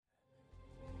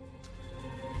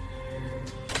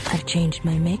I've changed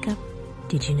my makeup.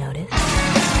 Did you notice?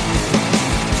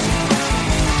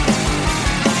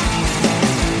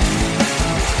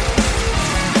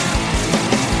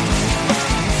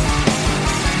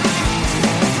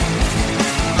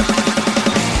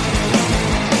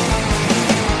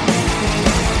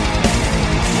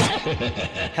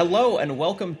 Hello and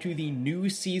welcome to the new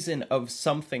season of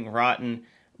Something Rotten.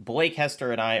 Blake,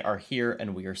 Hester, and I are here,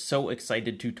 and we are so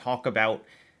excited to talk about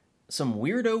some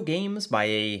weirdo games by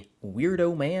a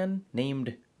weirdo man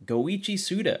named Goichi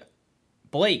Suda.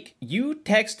 Blake, you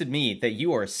texted me that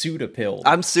you are Suda-pilled.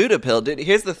 I'm Suda-pilled, dude.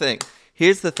 Here's the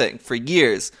thing. For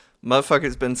years,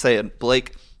 motherfuckers been saying,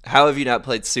 Blake, how have you not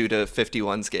played Suda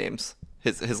 51's games?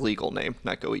 His legal name,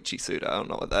 not Goichi Suda. I don't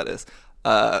know what that is.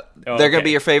 They're going to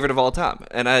be your favorite of all time.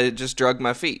 And I just drug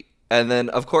my feet. And then,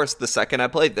 of course, the second I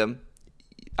played them,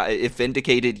 it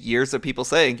vindicated years of people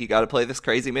saying, you got to play this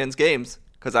crazy man's games.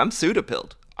 Because I'm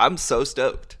Suda-pilled. I'm so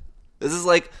stoked. This is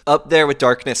like up there with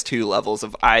Darkness 2 levels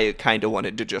of I kind of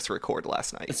wanted to just record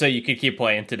last night. So you could keep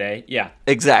playing today? Yeah.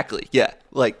 Exactly. Yeah.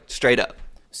 Like, straight up.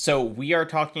 So we are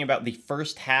talking about the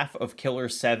first half of Killer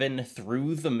 7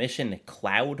 through the mission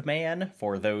Cloudman,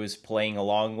 for those playing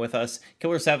along with us.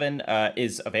 Killer 7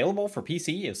 is available for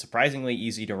PC. It's surprisingly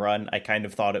easy to run. I kind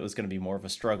of thought it was going to be more of a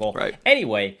struggle. Right.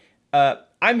 Anyway,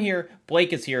 I'm here,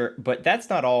 Blake is here, but that's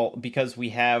not all, because we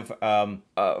have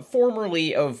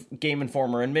formerly of Game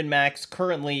Informer and MinMax,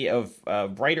 currently of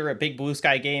writer at Big Blue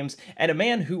Sky Games, and a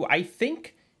man who I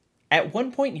think at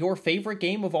one point your favorite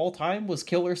game of all time was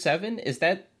Killer 7. Is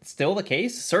that still the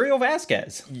case? Suriel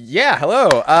Vazquez. Yeah,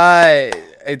 hello.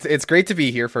 It's great to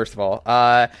be here, first of all.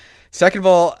 Second of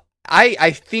all,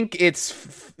 I think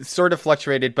it's sort of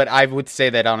fluctuated, but I would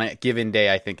say that on a given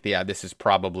day, I think, yeah, this is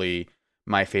probably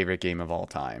my favorite game of all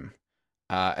time.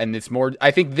 And it's more,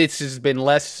 I think this has been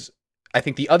less, I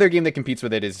think the other game that competes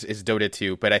with it is Dota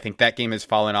 2, but I think that game has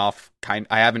fallen off. I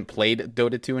haven't played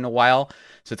Dota 2 in a while,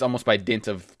 so it's almost by dint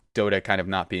of Dota kind of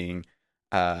not being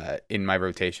in my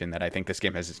rotation that I think this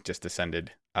game has just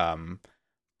ascended.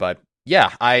 But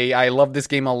yeah, I love this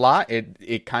game a lot.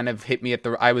 It kind of hit me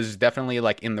I was definitely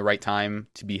like in the right time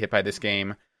to be hit by this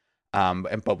game.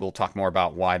 But we'll talk more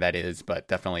about why that is, but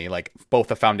definitely like both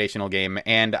a foundational game,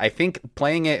 and I think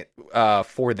playing it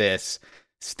for this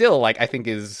still, like, I think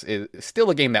is still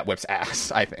a game that whips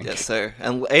ass, I think. Yes, sir.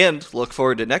 And look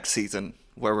forward to next season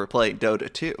where we're playing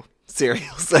Dota 2.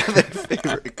 Suriel's other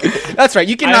favorite game. That's right.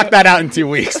 You can knock that out in 2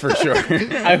 weeks for sure.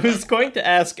 I was going to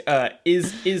ask,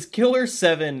 is Killer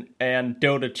 7 and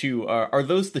Dota 2, are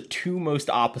those the two most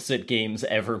opposite games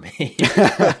ever made?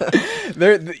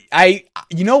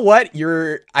 You know what?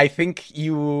 I think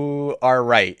you are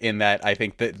right in that. I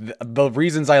think that the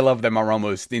reasons I love them are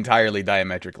almost entirely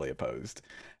diametrically opposed.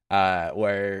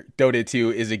 Where Dota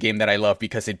 2 is a game that I love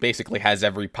because it basically has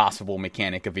every possible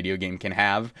mechanic a video game can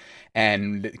have,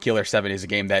 and Killer 7 is a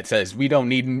game that says, we don't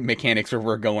need mechanics where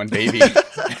we're going, baby.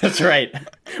 That's right.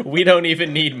 We don't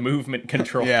even need movement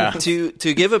control. Yeah. To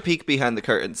give a peek behind the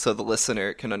curtain so the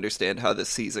listener can understand how this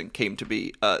season came to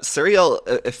be, Suriel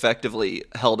effectively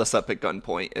held us up at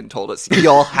gunpoint and told us,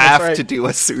 y'all have to do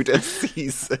a Suda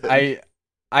season.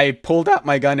 I pulled out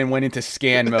my gun and went into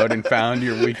scan mode and found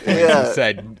your weak points and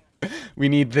said, we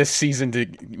need this season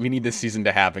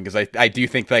to happen, because I do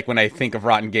think, like, when I think of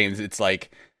rotten games, it's like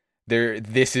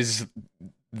this is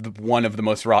one of the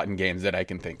most rotten games that I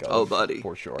can think of. Oh, buddy,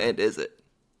 for sure. And is it,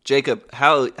 Jacob?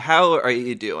 How are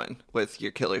you doing with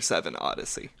your Killer 7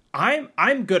 Odyssey?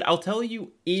 I'm good. I'll tell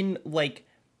you,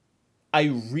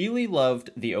 I really loved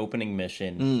the opening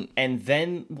mission, and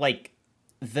then like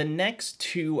the next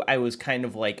two, I was kind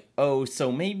of like, oh,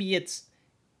 so maybe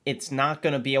it's not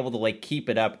going to be able to, like, keep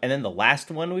it up. And then the last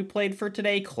one we played for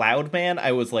today, Cloudman,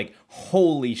 I was like,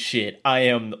 holy shit,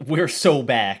 we're so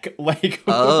back. Like,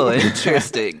 oh,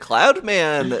 interesting.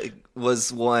 Cloudman was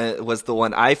the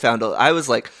one I found. I was,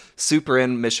 like, super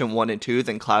in Mission 1 and 2,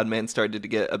 then Cloudman started to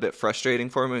get a bit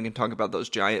frustrating for me. We can talk about those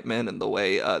giant men and the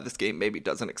way this game maybe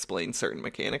doesn't explain certain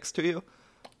mechanics to you.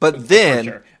 But then...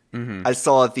 For sure. Mm-hmm. I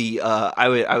saw the I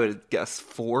would guess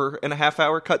 4.5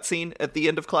 hour cutscene at the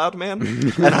end of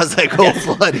Cloudman, and I was like,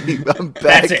 "Oh, buddy, I'm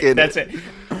back That's it.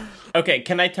 Okay,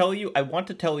 can I tell you? I want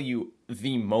to tell you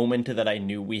the moment that I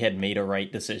knew we had made a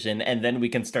right decision, and then we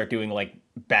can start doing like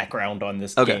background on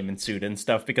this game and Suda and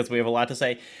stuff, because we have a lot to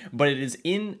say. But it is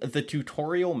in the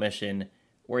tutorial mission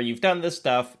where you've done this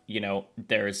stuff. You know,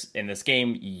 there's in this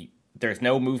game there's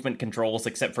no movement controls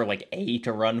except for like A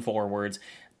to run forwards.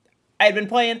 I had been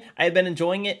playing, I had been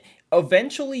enjoying it.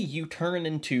 Eventually, you turn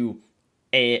into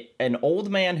an old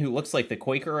man who looks like the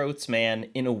Quaker Oats man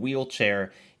in a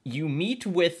wheelchair. You meet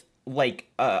with like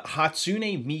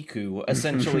Hatsune Miku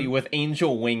essentially with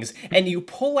angel wings, and you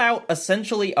pull out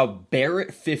essentially a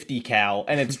Barrett 50 cal,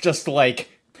 and it's just like,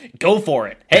 go for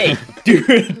it. Hey,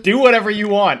 do whatever you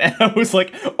want. And I was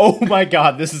like, oh my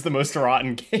god, this is the most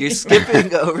rotten game. You're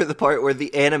skipping over the part where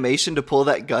the animation to pull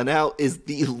that gun out is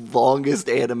the longest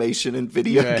animation in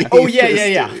video game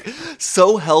history.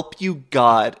 So help you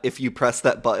God if you press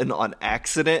that button on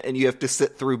accident and you have to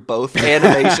sit through both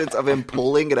animations of him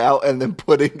pulling it out and then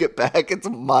putting it back. It's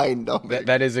mind-numbing.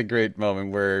 That is a great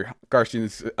moment where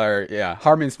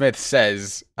Harmon Smith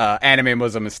says, anime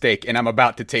was a mistake and I'm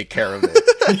about to take care of it.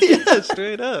 Yeah,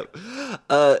 straight up.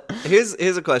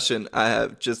 Here's a question I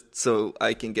have, just so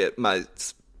I can get my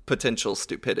potential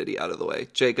stupidity out of the way.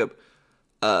 Jacob,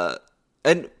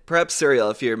 and perhaps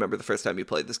Suriel, if you remember the first time you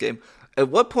played this game, at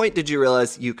what point did you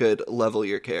realize you could level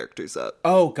your characters up?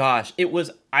 Oh gosh, it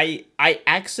was I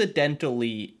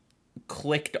accidentally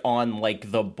clicked on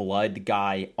like the blood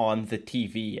guy on the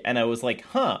TV, and I was like,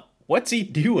 huh, what's he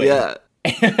doing? Yeah.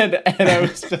 And I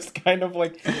was just kind of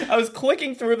like, I was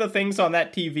clicking through the things on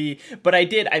that TV, but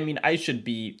I should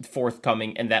be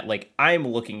forthcoming in that, like, I'm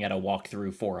looking at a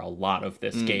walkthrough for a lot of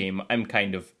this game. I'm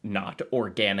kind of not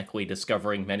organically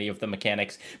discovering many of the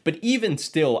mechanics, but even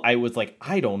still, I was like,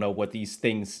 I don't know what these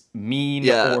things mean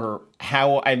or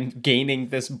how I'm gaining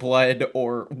this blood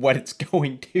or what it's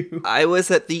going to. I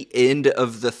was at the end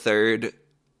of the third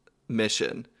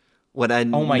mission when I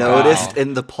noticed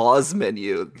in the pause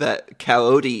menu that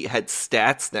Coyote had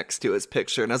stats next to his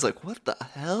picture, and I was like, what the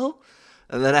hell?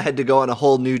 And then I had to go on a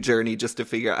whole new journey just to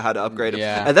figure out how to upgrade him.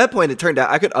 At that point, it turned out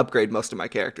I could upgrade most of my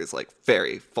characters, like,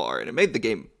 very far, and it made the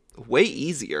game way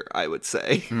easier, I would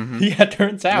say. Mm-hmm. Yeah, it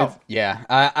turns out.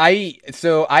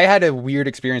 So I had a weird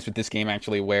experience with this game,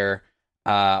 actually, where,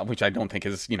 which I don't think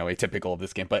is, atypical of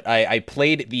this game, but I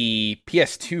played the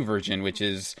PS2 version, which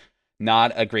is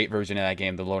not a great version of that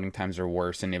game. The loading times are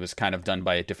worse, and it was kind of done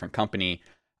by a different company.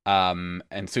 And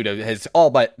Suda has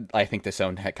all but, I think,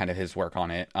 disowned kind of his work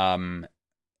on it.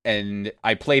 And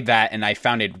I played that, and I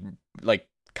found it, like,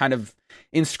 kind of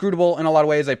inscrutable in a lot of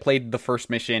ways. I played the first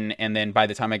mission, and then by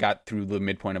the time I got through the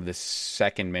midpoint of the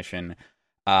second mission,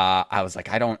 I was like,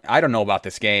 I don't know about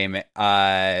this game.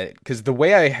 Because the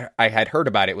way I had heard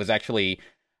about it was actually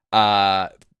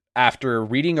after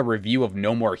reading a review of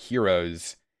No More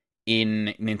Heroes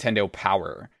in Nintendo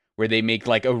Power, where they make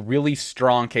like a really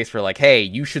strong case for like, hey,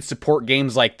 you should support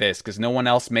games like this because no one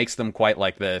else makes them quite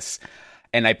like this.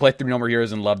 And I played through No More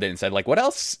Heroes and loved it and said, like, what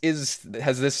else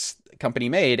has this company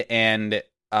made? And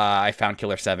I found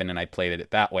Killer 7 and I played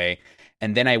it that way.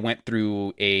 And then I went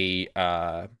through a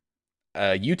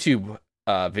YouTube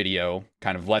video,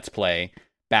 kind of Let's Play,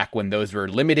 back when those were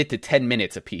limited to 10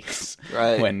 minutes apiece.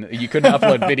 Right. When you couldn't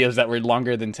upload videos that were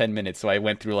longer than 10 minutes. So I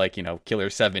went through like, Killer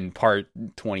 7 part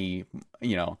 20,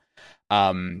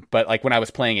 but like when I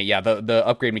was playing it, the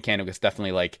upgrade mechanic was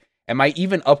definitely like, am I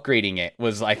even upgrading it?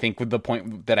 Was, I think, with the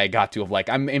point that I got to of like,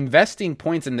 I'm investing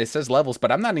points and this says levels,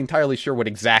 but I'm not entirely sure what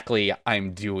exactly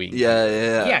I'm doing.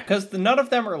 Yeah, because none of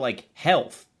them are like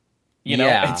health.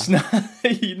 It's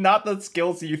not the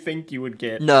skills you think you would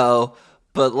get. No.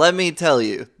 But let me tell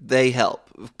you, they help.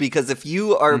 Because if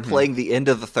you are playing the end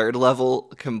of the third level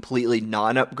completely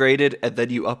non-upgraded, and then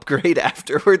you upgrade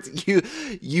afterwards,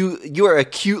 you are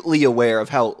acutely aware of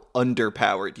how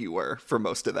underpowered you were for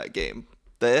most of that game.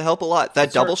 They help a lot.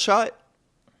 That double shot,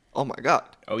 oh my god.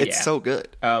 It's so good.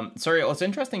 Sorry, it's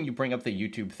interesting you bring up the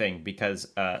YouTube thing, because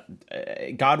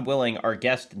God willing, our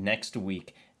guest next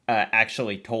week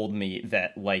actually told me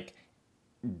that, like,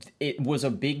 it was a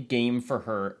big game for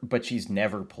her, but she's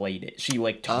never played it. She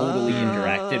like totally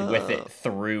interacted with it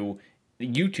through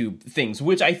YouTube things,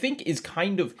 which I think is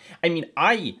kind of,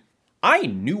 I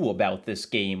knew about this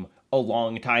game a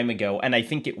long time ago, and I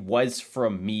think it was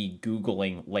from me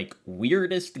Googling like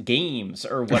weirdest games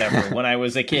or whatever when I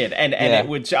was a kid, and it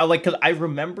would like, because I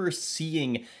remember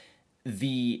seeing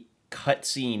the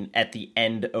cutscene at the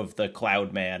end of the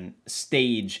Cloudman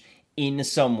stage in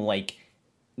some like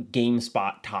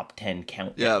GameSpot top 10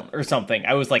 countdown or something.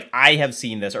 I was like, I have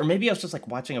seen this, or maybe I was just like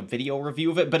watching a video review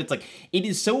of it, but it's like, it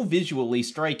is so visually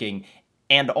striking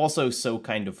and also so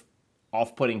kind of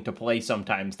off-putting to play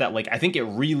sometimes that like, I think it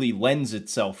really lends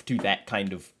itself to that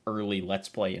kind of early Let's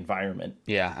Play environment.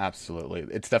 Yeah, absolutely.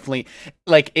 It's definitely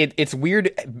like, it's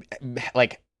weird,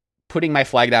 like, putting my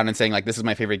flag down and saying like, this is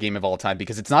my favorite game of all time,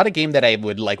 because it's not a game that I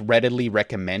would like readily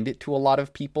recommend it to a lot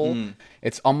of people.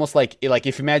 It's almost like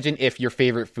if imagine if your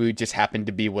favorite food just happened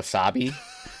to be wasabi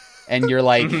and you're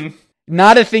like,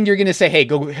 not a thing you're gonna say, hey,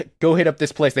 go hit up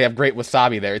this place. They have great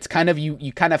wasabi there. It's kind of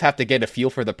you kind of have to get a feel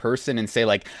for the person and say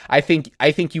like, I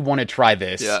think you want to try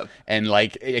this and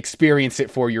like experience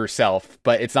it for yourself.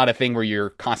 But it's not a thing where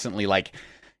you're constantly like,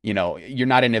 you're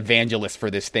not an evangelist for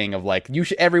this thing of like,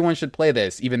 everyone should play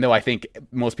this, even though I think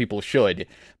most people should.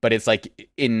 But it's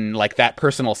like in like that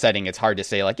personal setting, it's hard to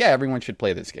say like, yeah, everyone should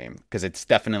play this game, because it's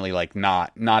definitely like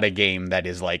not a game that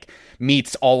is like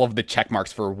meets all of the check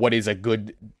marks for what is a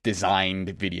good designed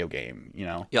video game.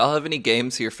 Y'all have any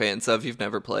games you're fans of you've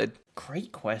never played?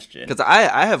 Great question. Because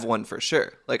I have one for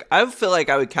sure. Like, I feel like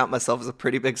I would count myself as a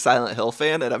pretty big Silent Hill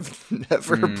fan, and I've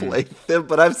never played them,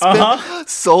 but I've spent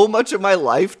so much of my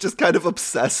life just kind of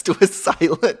obsessed with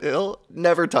Silent Hill.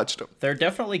 Never touched them. There are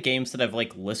definitely games that I've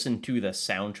like listened to the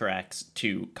soundtracks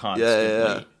to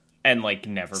constantly. And like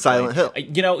never Silent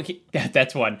played. Hill.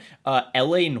 That's one.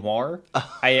 L.A. Noire.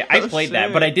 I played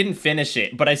that, but I didn't finish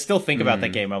it. But I still think about that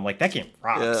game. I'm like, that game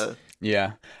rocks.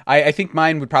 Yeah. I think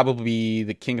mine would probably be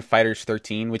the King of Fighters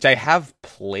 13, which I have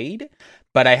played,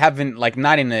 but I haven't like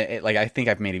not in the like. I think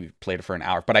I've maybe played it for an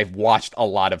hour, but I've watched a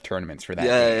lot of tournaments for that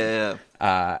game.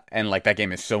 And like that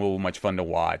game is so much fun to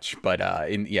watch. But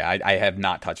I have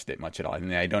not touched it much at all. I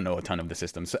mean, I don't know a ton of the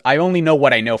systems. I only know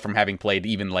what I know from having played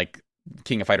even like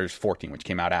King of Fighters 14, which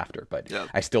came out after, but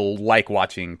I still like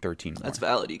watching 13 more. That's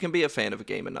valid. You can be a fan of a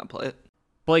game and not play it.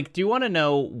 Blake, do you want to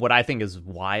know what I think is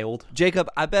wild? Jacob,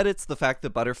 I bet it's the fact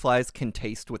that butterflies can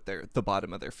taste with the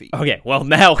bottom of their feet. Okay, well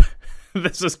now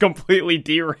this has completely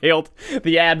derailed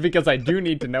the ad because I do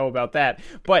need to know about that.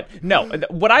 But no,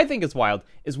 what I think is wild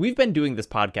is we've been doing this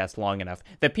podcast long enough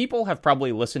that people have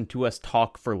probably listened to us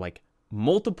talk for like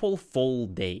multiple full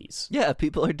days. Yeah,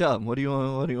 people are dumb. What do you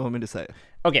want me to say?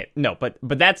 Okay, no, but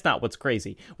that's not what's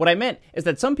crazy. What I meant is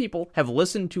that some people have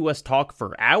listened to us talk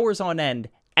for hours on end,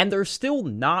 and they're still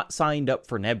not signed up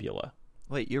for Nebula.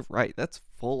 Wait, you're right. That's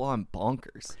full on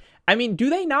bonkers. I mean, do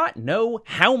they not know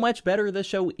how much better the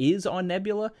show is on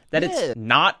Nebula? That it's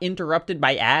not interrupted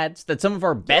by ads? That some of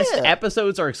our best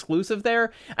episodes are exclusive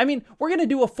there? I mean, we're going to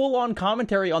do a full-on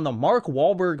commentary on the Mark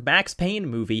Wahlberg Max Payne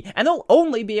movie, and they'll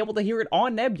only be able to hear it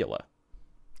on Nebula.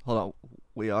 Hold on.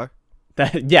 We are?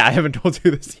 Yeah, I haven't told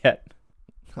you this yet.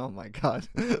 Oh my god,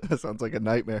 that sounds like a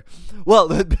nightmare.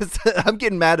 Well, I'm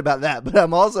getting mad about that, but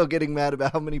I'm also getting mad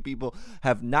about how many people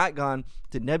have not gone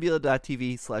to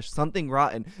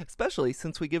nebula.tv/something-rotten, especially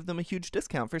since we give them a huge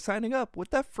discount for signing up with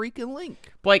that freaking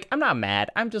link. Blake, I'm not mad.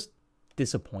 I'm just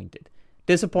disappointed.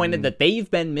 Disappointed that they've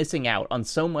been missing out on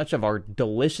so much of our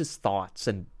delicious thoughts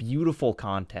and beautiful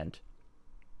content.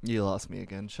 You lost me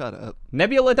again. Shut up.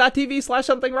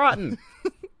 Nebula.tv/something-rotten.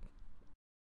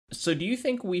 So do you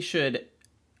think we should...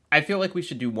 I feel like we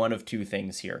should do one of two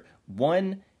things here.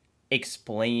 One,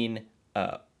 explain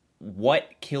what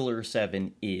Killer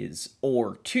 7 is,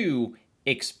 or two,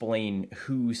 explain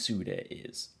who Suda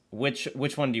is. Which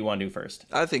one do you want to do first?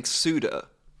 I think Suda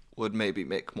would maybe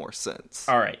make more sense.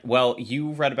 All right. Well,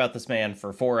 you read about this man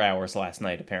for 4 hours last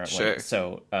night, apparently. Sure.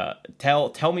 So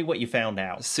tell me what you found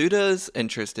out. Suda's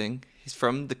interesting. He's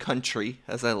from the country,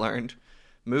 as I learned.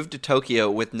 Moved to Tokyo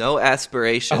with no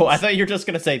aspirations. Oh, I thought you were just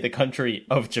going to say the country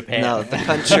of Japan. No, the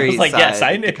countryside. Like, yes,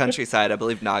 I knew. The countryside, I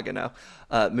believe Nagano.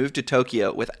 Moved to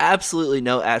Tokyo with absolutely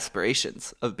no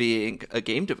aspirations of being a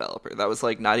game developer. That was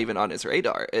like not even on his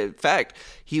radar. In fact,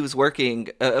 he was working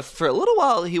for a little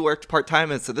while. He worked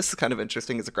part-time, and so this is kind of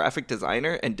interesting, as a graphic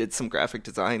designer, and did some graphic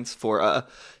designs for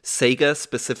Sega,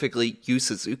 specifically Yu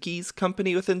Suzuki's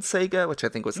company within Sega, which I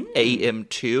think was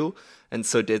AM2. And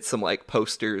so did some like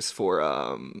posters for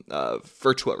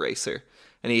Virtua Racer.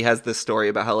 And he has this story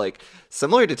about how, like,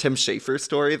 similar to Tim Schafer's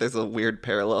story, there's a weird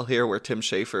parallel here where Tim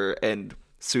Schafer and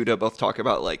Suda both talk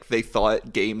about, like, they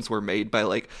thought games were made by,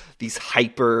 like, these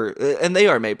and they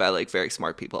are made by, like, very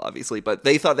smart people, obviously, but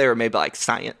they thought they were made by, like,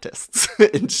 scientists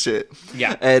and shit.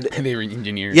 Yeah. And they were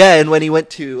engineers. Yeah, and when he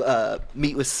went to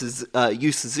meet with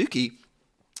Yu Suzuki,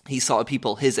 he saw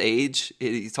people his age.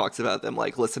 He talks about them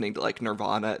like listening to like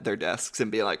Nirvana at their desks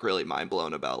and being like really mind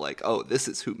blown about like, oh, this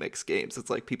is who makes games. It's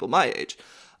like people my age.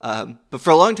 But for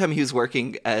a long time, he was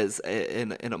working as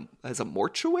a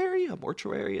mortuary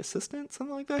assistant,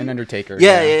 something like that. An undertaker.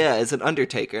 Yeah, as an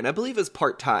undertaker, and I believe as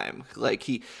part time. Like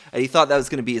he thought that was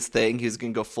going to be his thing. He was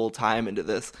going to go full time into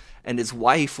this, and his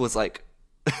wife was like,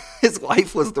 his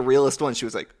wife was the realest one. She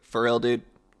was like, for real, dude,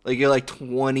 like you're like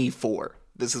 24.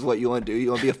 This is what you want to do? You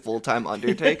want to be a full-time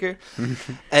undertaker?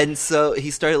 And so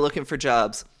he started looking for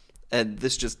jobs. And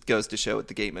this just goes to show what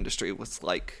the game industry was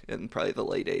like in probably the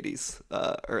late 80s,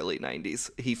 early 90s.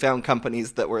 He found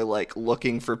companies that were like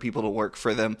looking for people to work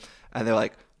for them. And they're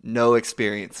like, no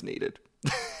experience needed.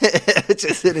 Which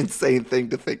is an insane thing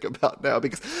to think about now,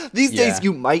 because these days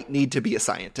you might need to be a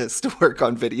scientist to work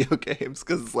on video games,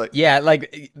 because it's like... Yeah,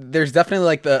 like, there's definitely,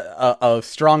 like, a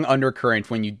strong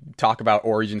undercurrent when you talk about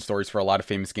origin stories for a lot of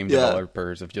famous game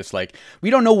developers of just, like,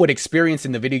 we don't know what experience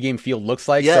in the video game field looks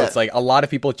like, so it's like a lot of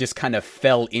people just kind of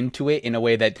fell into it in a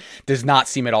way that does not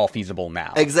seem at all feasible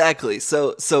now. Exactly.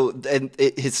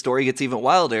 His story gets even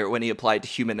wilder when he applied to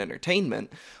Human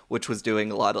Entertainment, which was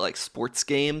doing a lot of, like, sports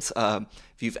games.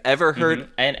 If you've ever heard...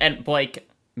 And Blake,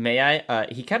 may I?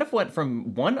 He kind of went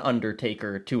from one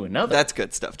Undertaker to another. That's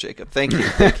good stuff, Jacob. Thank you.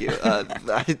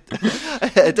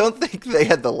 I don't think they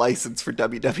had the license for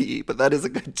WWE, but that is a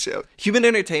good joke. Human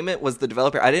Entertainment was the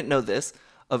developer, I didn't know this,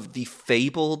 of the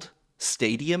fabled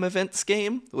Stadium Events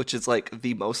game, which is, like,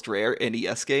 the most rare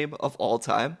NES game of all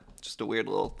time. Just a weird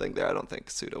little thing there. I don't think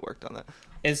Suda worked on that.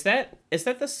 Is that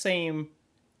the same...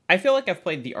 I feel like I've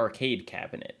played the arcade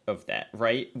cabinet of that,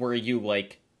 right? Where you,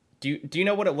 like, do you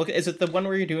know what it looks? Is it the one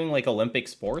where you're doing, like, Olympic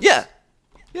sports?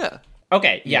 Yeah.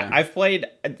 Okay, yeah. I've played.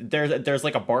 There's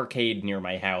like a barcade near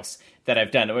my house that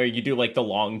I've done where you do, like, the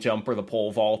long jump or the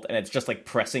pole vault, and it's just like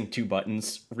pressing 2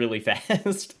 buttons really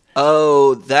fast.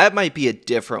 Oh, that might be a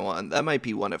different one. That might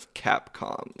be one of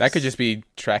Capcom's. That could just be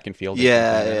track and field.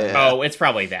 Yeah. Oh, it's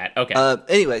probably that. Okay.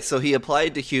 Anyway, so he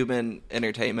applied to Human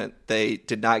Entertainment. They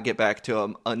did not get back to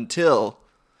him until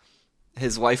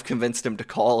his wife convinced him to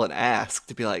call and ask,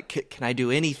 to be like, can I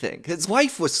do anything? His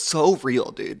wife was so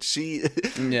real, dude. He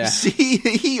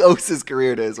owes his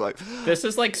career to his wife. This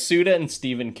is like Suda and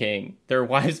Stephen King. Their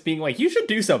wives being like, you should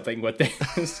do something with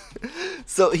this.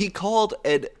 So he called,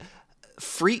 and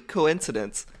freak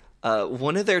coincidence,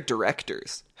 one of their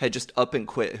directors had just up and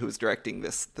quit, who was directing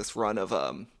this run of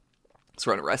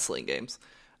wrestling games.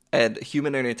 And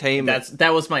Human Entertainment...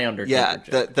 That was my Undertaker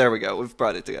joke. There we go. We've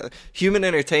brought it together. Human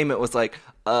Entertainment was like,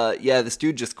 this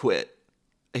dude just quit.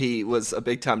 He was a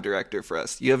big-time director for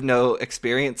us. You have no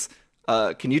experience.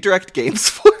 Can you direct games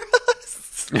for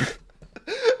us?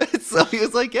 So he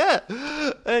was like, yeah.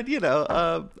 And,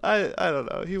 I don't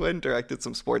know. He went and directed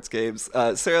some sports games.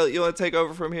 Sarah, you want to take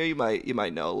over from here? You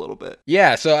might know a little bit.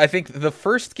 Yeah, so I think the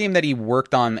first game that he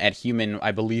worked on at Human,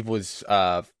 I believe, was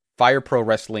Fire Pro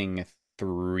Wrestling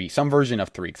 3, some version of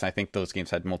 3, because I think those games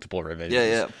had multiple revisions.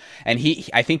 Yeah. And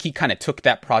I think he kind of took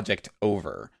that project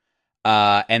over.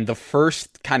 And the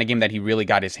first kind of game that he really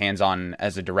got his hands on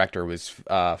as a director was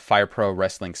Fire Pro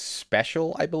Wrestling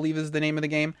Special, I believe is the name of the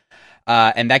game.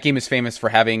 And that game is famous for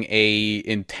having a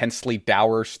intensely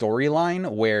dour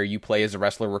storyline where you play as a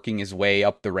wrestler working his way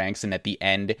up the ranks, and at the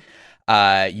end,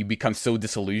 you become so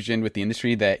disillusioned with the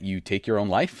industry that you take your own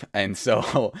life. And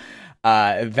so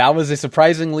that was a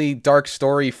surprisingly dark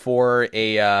story for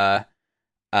a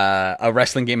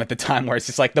wrestling game at the time, where it's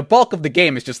just like the bulk of the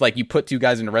game is just like you put 2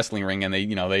 guys in a wrestling ring and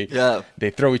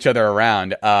they throw each other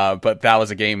around. But that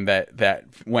was a game that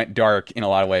went dark in a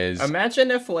lot of ways.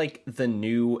 Imagine if, like, the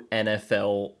new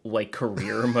NFL, like,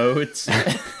 career modes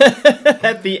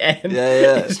at the end,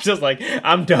 it's just like,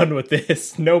 I'm done with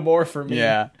this, no more for me.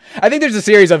 Yeah, I think there's a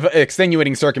series of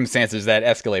extenuating circumstances that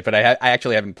escalate, but I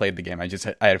actually haven't played the game. I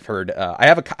have heard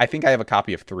I think I have a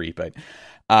copy of 3, but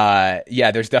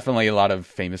there's definitely a lot of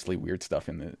famously weird stuff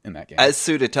in that game. As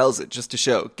Suda tells it, just to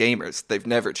show gamers, they've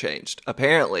never changed.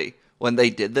 Apparently, when they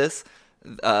did this,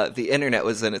 the internet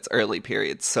was in its early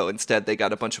periods, so instead they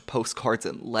got a bunch of postcards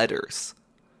and letters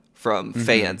from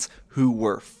fans who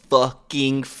were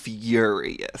fucking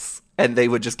furious. And they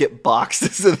would just get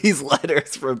boxes of these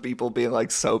letters from people being, like,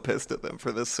 so pissed at them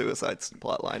for this suicide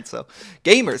plotline. So,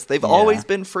 gamers, they've always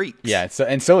been freaks. Yeah, so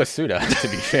is Suda, to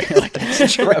be fair.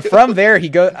 Like, from there, he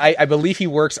goes. I believe he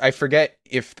works. I forget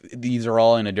if these are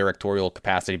all in a directorial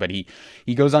capacity, but he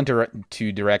goes on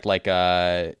to direct, like,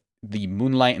 the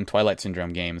Moonlight and Twilight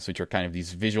Syndrome games, which are kind of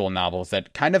these visual novels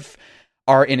that kind of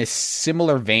are in a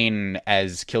similar vein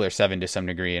as Killer 7 to some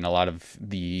degree, and a lot of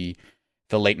the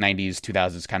late 90s,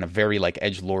 2000s kind of very, like,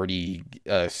 edgelordy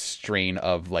strain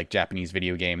of, like, Japanese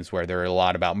video games, where there are a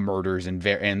lot about murders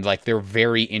and like they're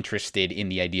very interested in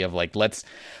the idea of, like, let's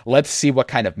see what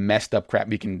kind of messed up crap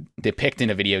we can depict in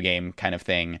a video game kind of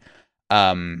thing.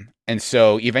 And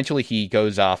so eventually he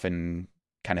goes off and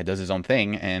kind of does his own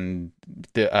thing and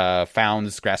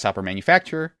founds Grasshopper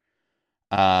Manufacture,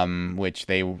 which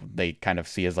they kind of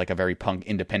see as, like, a very punk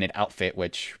independent outfit,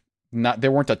 which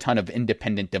there weren't a ton of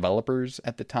independent developers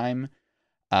at the time.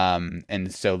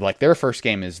 And so, like, their first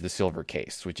game is The Silver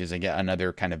Case, which is, again,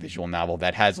 another kind of visual novel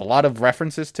that has a lot of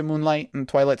references to Moonlight and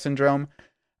Twilight Syndrome,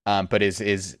 but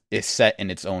is set in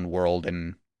its own world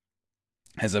and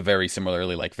has a very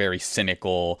similarly, like, very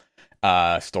cynical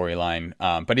storyline,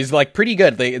 but is like pretty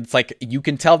good. It's like you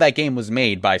can tell that game was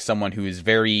made by someone who is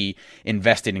very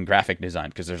invested in graphic design,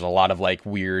 because there's a lot of like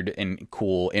weird and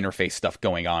cool interface stuff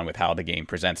going on with how the game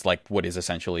presents like what is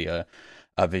essentially a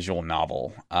visual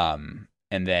novel. And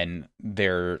then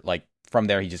they're like, from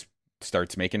there he just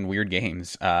starts making weird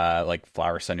games like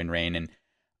Flower, Sun, and Rain.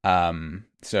 And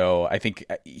so I think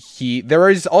there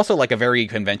is also like a very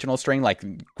conventional string. Like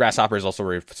Grasshopper is also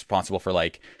responsible for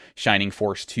like Shining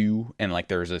Force 2, and like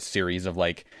there's a series of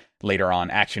like later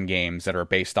on action games that are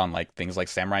based on like things like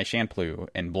Samurai Champloo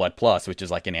and Blood Plus, which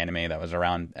is like an anime that was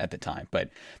around at the time. But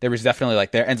there was definitely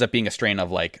like, there ends up being a strain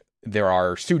of like, there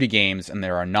are Suda games and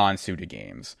there are non-Suda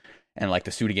games. And like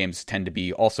the Suda games tend to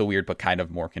be also weird, but kind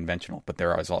of more conventional. But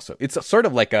there is also, it's sort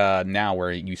of like now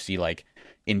where you see like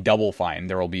in Double Fine,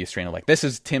 there will be a strain of like, this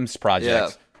is Tim's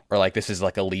project, or like this is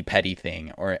like a Lee Petty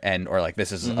thing, or like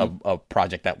this is a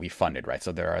project that we funded, right?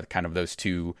 So there are kind of those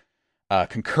two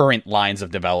concurrent lines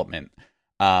of development.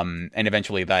 And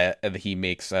eventually he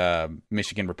makes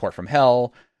Michigan Report from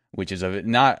Hell, which is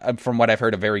not, from what I've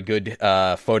heard, a very good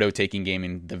photo taking game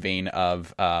in the vein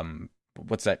of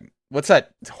what's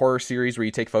that horror series where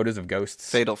you take photos of ghosts?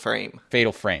 Fatal Frame.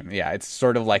 Yeah, it's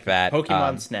sort of like that.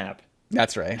 Pokemon Snap.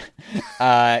 That's right.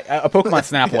 A Pokemon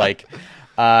Snap like.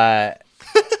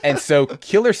 And so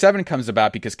Killer 7 comes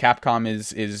about because Capcom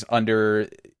is under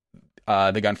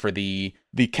the gun for the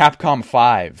Capcom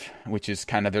 5, which is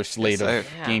kind of their slate of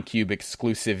GameCube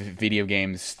exclusive video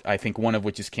games. I think one of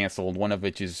which is canceled, one of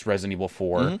which is Resident Evil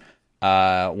 4,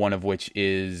 one of which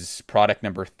is product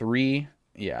number 3.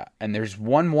 Yeah, and there's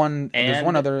one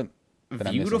other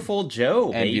that Beautiful Joe,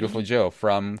 and baby. Beautiful Joe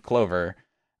from Clover,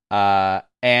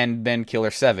 and then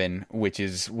Killer 7, which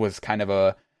was kind of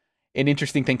an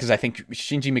interesting thing, because I think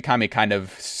Shinji Mikami kind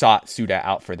of sought Suda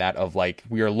out for that, of like,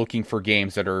 we are looking for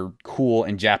games that are cool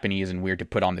and Japanese and weird to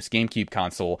put on this GameCube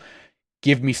console.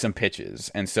 Give me some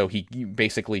pitches. And so he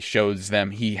basically shows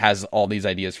them, he has all these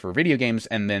ideas for video games,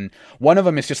 and then one of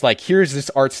them is just like, here's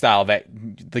this art style that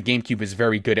the GameCube is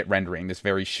very good at rendering, this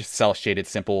very cel-shaded,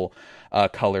 simple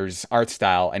colors art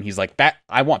style, and he's like, that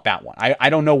I want that one. I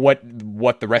don't know what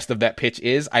the rest of that pitch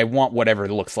is. I want whatever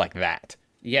looks like that.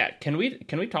 Yeah, can we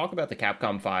talk about the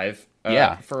Capcom 5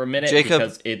 for a minute? Jacob,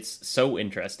 because it's so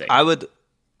interesting. I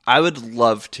would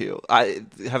love to.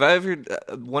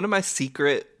 One of my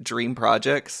secret dream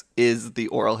projects is the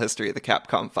oral history of the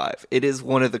Capcom 5. It is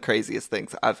one of the craziest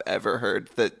things I've ever heard,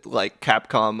 that like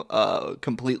Capcom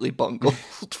completely bungled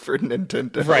for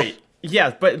Nintendo. Right.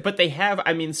 Yeah, but they have,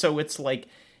 I mean, so it's like,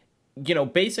 you know,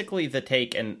 basically the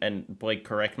take, and Blake,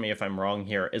 correct me if I'm wrong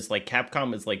here, is like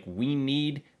Capcom is like, we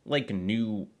need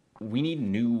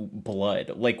new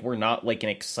blood. Like, we're not like an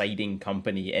exciting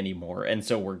company anymore, and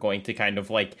so we're going to kind of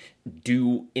like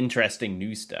do interesting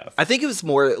new stuff. I think it was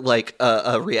more like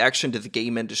a reaction to the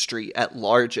game industry at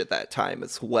large at that time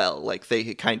as well. Like,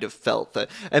 they kind of felt that,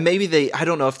 and maybe I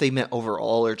don't know if they meant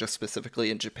overall or just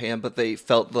specifically in Japan, but they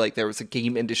felt like there was a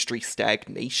game industry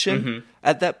stagnation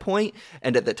at that point.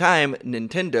 And at the time,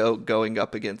 Nintendo going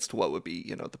up against what would be,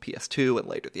 you know, the PS2 and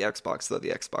later the Xbox, though the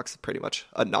Xbox is pretty much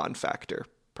a non-factor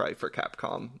probably for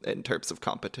Capcom in terms of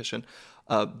competition.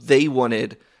 They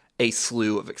wanted a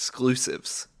slew of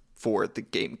exclusives for the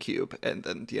GameCube, and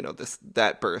then, you know,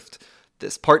 that birthed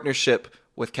this partnership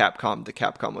with Capcom. The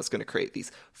Capcom was going to create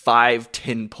these 5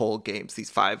 tentpole games, these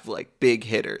 5 like big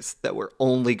hitters that were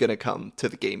only going to come to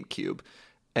the GameCube,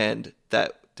 and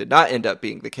that did not end up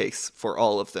being the case for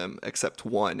all of them except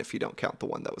one, if you don't count the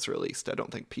one that was released. I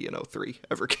don't think P&O3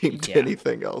 ever came to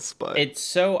anything else. But it's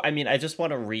so, I mean, I just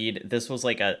want to read, this was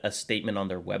like a statement on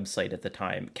their website at the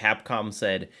time. Capcom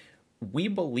said, "We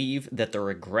believe that the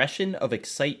regression of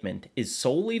excitement is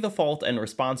solely the fault and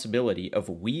responsibility of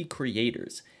we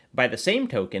creators. By the same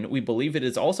token, we believe it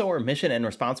is also our mission and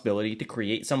responsibility to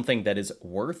create something that is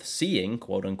worth seeing,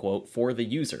 quote unquote, for the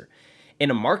user. In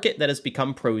a market that has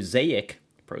become prosaic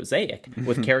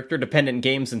with character-dependent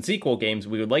games and sequel games,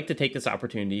 we would like to take this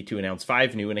opportunity to announce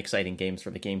 5 new and exciting games for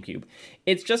the GameCube."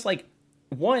 It's just like,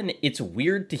 one, it's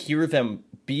weird to hear them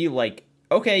be like,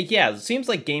 okay, yeah, it seems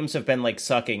like games have been like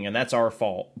sucking and that's our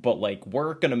fault, but like,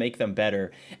 we're gonna make them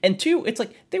better. And 2, it's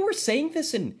like, they were saying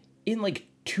this in like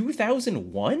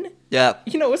 2001? Yeah.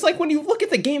 You know, it's like when you look at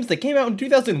the games that came out in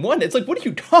 2001, it's like, what are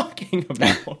you talking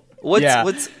about?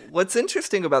 What's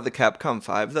interesting about the Capcom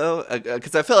 5, though,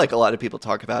 because I feel like a lot of people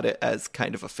talk about it as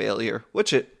kind of a failure,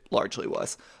 which it largely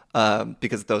was,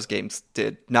 because those games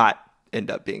did not end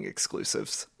up being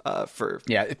exclusives for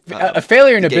a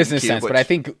failure in a business sense, which, but I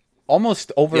think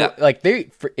almost like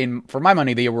for my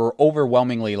money, they were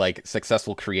overwhelmingly like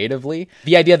successful creatively.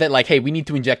 The idea that like, hey, we need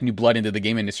to inject new blood into the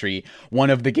game industry. One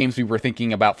of the games we were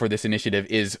thinking about for this initiative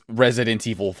is Resident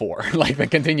Evil 4, like the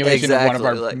continuation of one of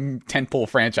our tentpole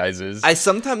franchises. I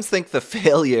sometimes think the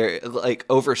failure like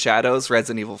overshadows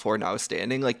Resident Evil 4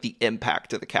 notwithstanding, like the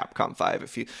impact of the Capcom 5.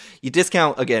 If you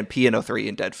discount again PNO3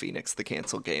 and Dead Phoenix, the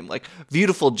canceled game, like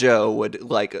Beautiful Joe would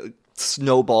like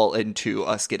snowball into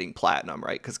us getting platinum,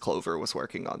 right? Because Clover was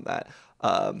working on that.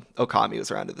 Okami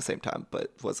was around at the same time,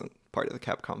 but wasn't part of the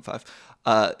Capcom 5.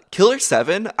 Killer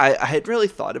 7, I hadn't really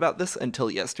thought about this until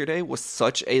yesterday, was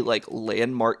such a like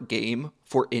landmark game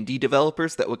for indie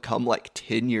developers that would come like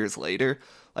 10 years later.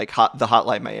 Like the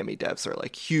Hotline Miami devs are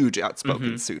like huge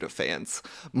outspoken Suda fans.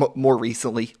 More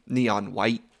recently, Neon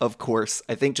White, of course.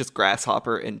 I think just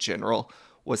Grasshopper in general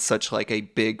was such like a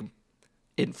big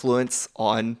influence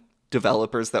on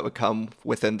developers that would come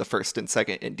within the first and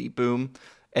second indie boom.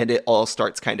 And it all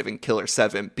starts kind of in Killer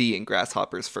 7 being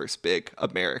Grasshopper's first big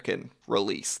American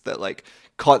release that like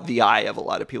caught the eye of a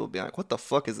lot of people being like, what the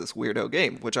fuck is this weirdo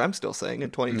game? Which I'm still saying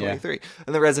in 2023. Yeah.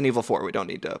 And the Resident Evil 4, we don't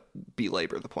need to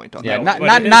belabor the point on that.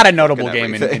 Not a notable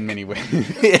game in many ways.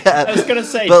 Yeah. I was going to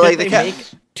say, but like, they make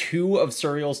 2 of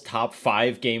Suriel's top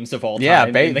 5 games of all time.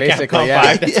 Yeah, basically, Capcom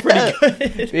 5. That's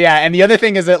pretty good. Yeah, and the other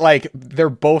thing is that like they're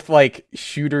both like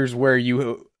shooters where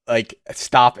you like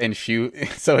stop and shoot.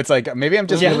 So it's like maybe I'm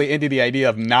just really into the idea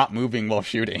of not moving while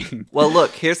shooting. Well,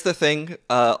 look, here's the thing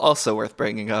also worth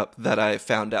bringing up that I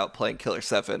found out playing Killer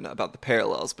 7 about the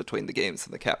parallels between the games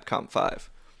and the Capcom 5.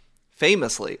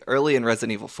 Famously, early in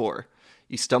Resident Evil 4,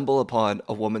 you stumble upon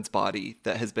a woman's body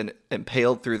that has been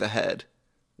impaled through the head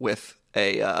with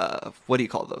a what do you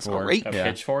call those? A rake?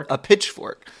 Pitchfork? A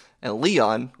pitchfork. And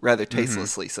Leon rather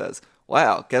tastelessly says,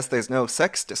 wow, guess there's no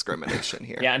sex discrimination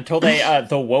here. Yeah, until they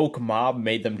the woke mob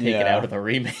made them take it out of the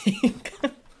remake.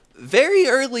 Very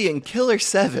early in Killer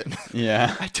 7.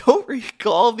 Yeah. I don't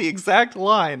recall the exact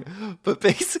line, but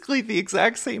basically the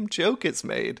exact same joke is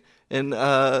made in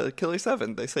Killer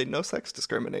 7. They say no sex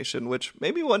discrimination, which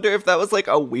made me wonder if that was like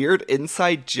a weird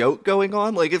inside joke going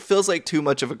on. Like it feels like too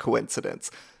much of a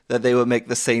coincidence that they would make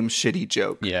the same shitty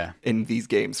joke in these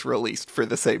games released for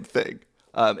the same thing.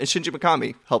 And Shinji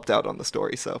Mikami helped out on the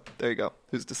story, so there you go.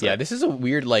 Who's to say? Yeah, this is a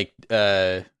weird like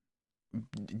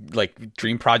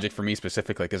dream project for me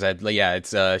specifically because it's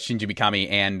Shinji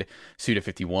Mikami and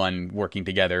Suda51 working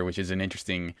together, which is an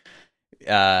interesting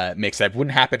mix that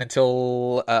wouldn't happen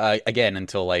until around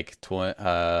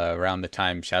the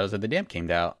time Shadows of the Damned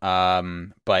came out.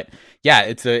 But yeah,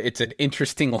 it's an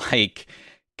interesting like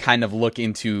kind of look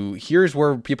into here's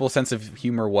where people's sense of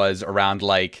humor was around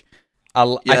like.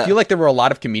 I feel like there were a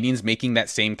lot of comedians making that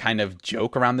same kind of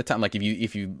joke around the time. Like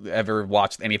if you ever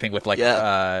watched anything with like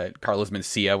Carlos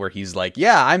Mencia, where he's like,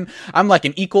 I'm like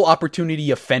an equal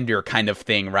opportunity offender kind of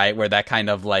thing, right? Where that kind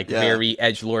of like very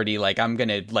edgelordy, like I'm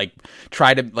gonna like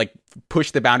try to like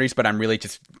push the boundaries, but I'm really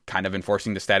just kind of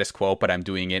enforcing the status quo, but I'm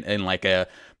doing it in like a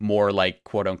more like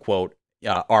quote unquote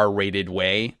R-rated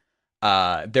way.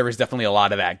 There was definitely a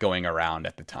lot of that going around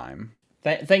at the time.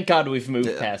 Thank God we've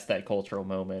moved past that cultural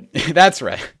moment. That's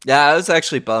right. Yeah, I was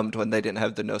actually bummed when they didn't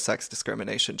have the no sex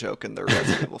discrimination joke in the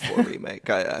Resident Evil 4 remake.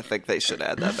 I think they should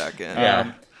add that back in.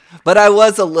 Yeah. But I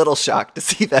was a little shocked to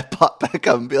see that pop back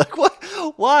up and be like, what?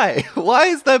 Why? Why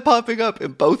is that popping up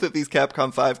in both of these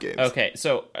Capcom 5 games? Okay,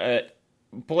 so,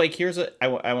 Blake, I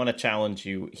want to challenge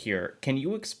you here. Can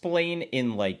you explain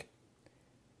in, like,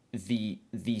 the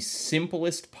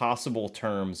simplest possible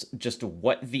terms just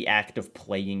what the act of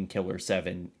playing Killer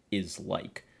 7 is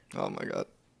like? Oh my god.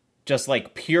 Just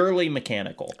like purely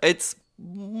mechanical. It's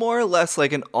more or less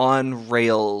like an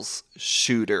on-rails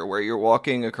shooter where you're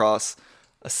walking across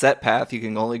a set path. You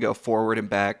can only go forward and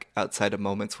back outside of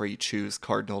moments where you choose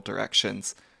cardinal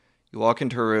directions. You walk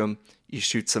into a room, you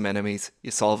shoot some enemies,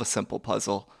 you solve a simple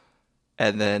puzzle,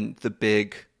 and then the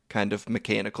big kind of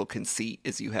mechanical conceit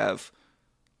is you have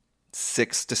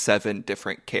 6 to 7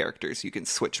 different characters you can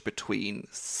switch between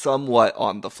somewhat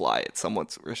on the fly. It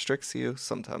somewhat restricts you.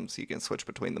 Sometimes you can switch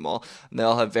between them all. And they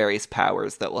all have various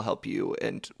powers that will help you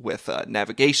with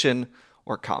navigation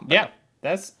or combat.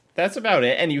 Yeah, that's about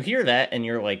it. And you hear that and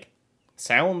you're like,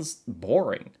 sounds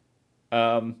boring.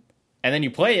 And then you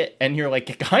play it and you're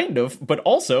like, kind of, but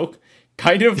also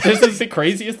kind of, this is the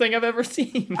craziest thing I've ever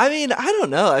seen. I mean, I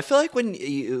don't know. I feel like when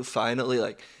you finally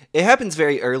like... It happens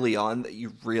very early on that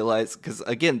you realize, because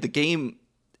again, the game,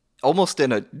 almost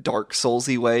in a Dark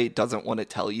Souls-y way, doesn't want to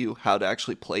tell you how to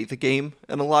actually play the game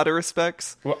in a lot of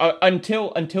respects. Well,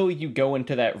 until you go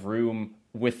into that room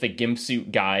with the gimp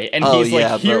suit guy, and he's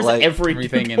like, here's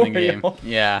everything in the game.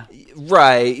 Yeah.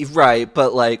 Right.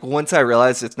 But like once I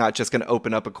realized it's not just going to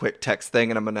open up a quick text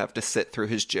thing and I'm going to have to sit through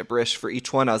his gibberish for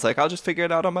each one, I was like, I'll just figure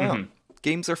it out on my own.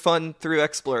 Games are fun through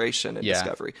exploration and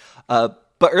discovery.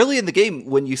 But early in the game,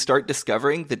 when you start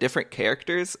discovering the different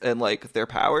characters and like their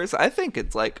powers, I think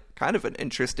it's like kind of an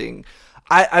interesting.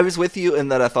 I was with you in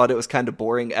that I thought it was kind of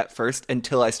boring at first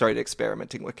until I started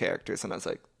experimenting with characters, and I was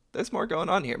like, there's more going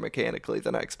on here mechanically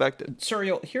than I expected.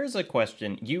 Suriel, here's a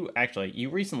question. You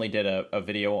recently did a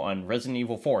video on Resident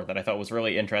Evil 4 that I thought was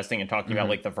really interesting and talking about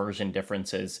like the version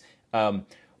differences.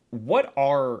 What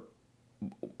are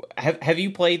have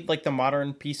you played like the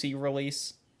modern PC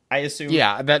release? I assume.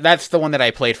 Yeah, that's the one that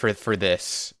I played for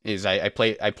this. Is I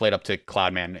played up to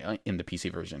Cloudman in the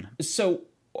PC version. So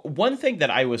one thing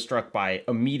that I was struck by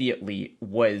immediately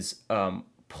was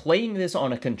playing this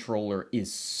on a controller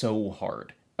is so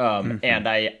hard. And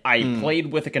I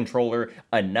played with a controller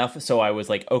enough, so I was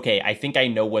like, okay, I think I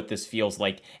know what this feels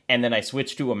like. And then I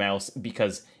switched to a mouse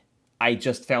because I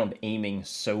just found aiming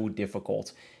so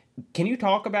difficult. Can you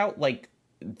talk about like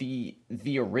the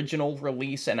original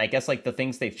release and I guess like the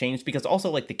things they've changed? Because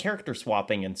also like the character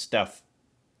swapping and stuff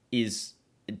is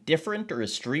different or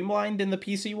is streamlined in the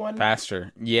PC one?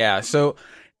 Faster. Yeah, so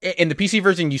in the PC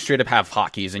version, you straight up have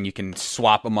hotkeys, and you can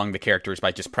swap among the characters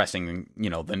by just pressing,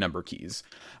 the number keys,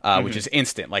 which is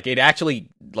instant. Like, it actually,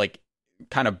 like,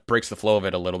 kind of breaks the flow of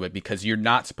it a little bit, because you're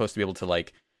not supposed to be able to,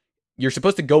 like, you're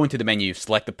supposed to go into the menu,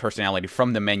 select the personality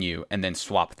from the menu, and then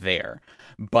swap there.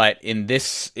 But in the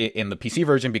PC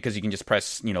version, because you can just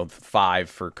press, 5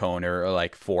 for Cone or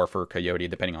like 4 for Coyote,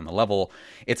 depending on the level,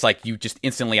 it's like you just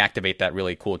instantly activate that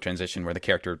really cool transition where the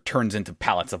character turns into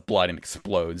pallets of blood and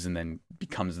explodes and then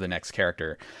becomes the next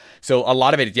character. So a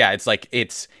lot of it, it's like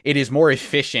it is more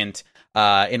efficient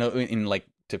in like,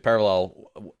 to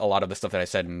parallel a lot of the stuff that I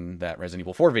said in that Resident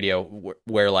Evil 4 video,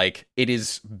 where like it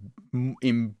is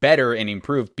better and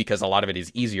improved because a lot of it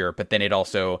is easier, but then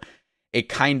it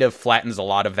kind of flattens a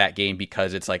lot of that game,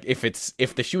 because it's like if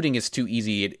the shooting is too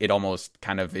easy, it almost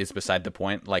kind of is beside the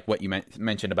point. Like what you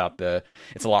mentioned about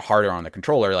it's a lot harder on the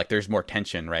controller. Like there's more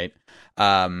tension, right?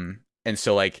 And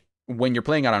so like when you're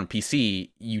playing it on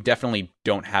PC, you definitely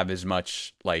don't have as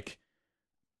much like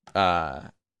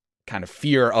kind of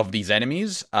fear of these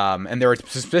enemies. And there are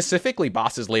specifically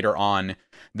bosses later on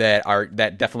that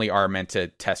definitely are meant to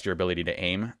test your ability to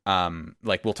aim.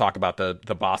 Like we'll talk about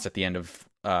the boss at the end of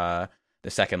the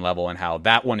second level and how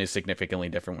that one is significantly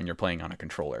different when you're playing on a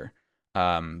controller.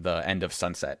 The end of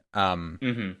Sunset.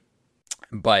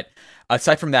 But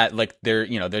aside from that, like there's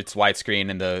widescreen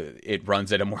and it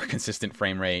runs at a more consistent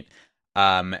frame rate.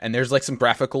 And there's like some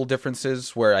graphical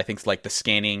differences where I think like the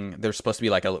scanning, there's supposed to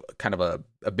be like a kind of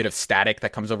a bit of static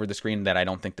that comes over the screen that I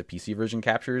don't think the PC version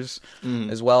captures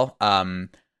as well.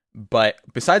 But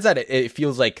besides that, it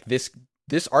feels like this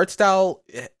art style,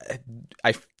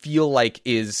 I feel like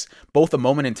is both a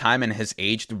moment in time and has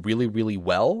aged really, really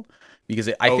well, because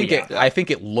I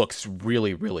think it looks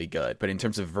really, really good. But in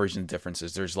terms of version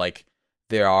differences,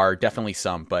 there are definitely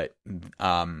some, but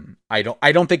I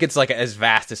don't think it's like as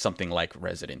vast as something like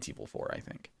Resident Evil 4, I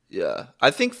think. Yeah,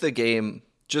 I think the game,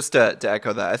 just to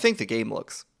echo that, I think the game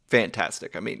looks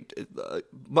fantastic. I mean,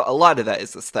 a lot of that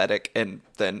is aesthetic, and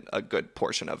then a good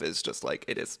portion of it is just like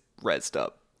it is rezzed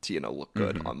up to look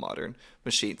good on modern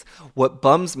machines. What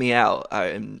bums me out,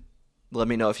 and let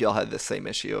me know if y'all had the same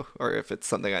issue or if it's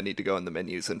something I need to go in the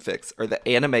menus and fix, or the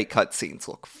anime cutscenes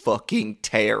look fucking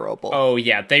terrible. Oh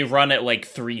yeah, they run at like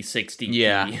 360p.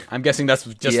 Yeah, I'm guessing that's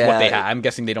just what they have. I'm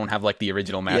guessing they don't have like the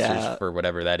original masters for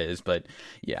whatever that is, but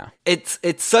yeah. It's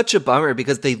such a bummer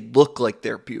because they look like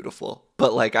they're beautiful,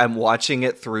 but like I'm watching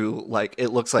it through, like it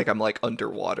looks like I'm like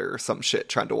underwater or some shit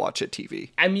trying to watch a TV.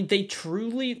 I mean, they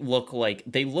truly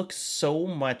look so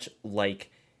much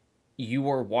like you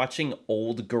were watching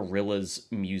old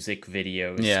Gorillaz music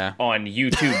videos on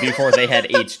YouTube before they had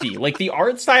HD. Like, the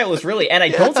art style is really, and I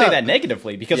don't say that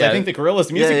negatively, because I think the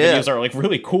Gorillaz music videos are like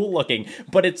really cool looking,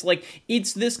 but it's like,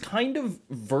 it's this kind of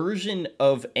version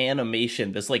of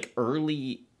animation, this like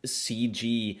early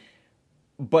CG,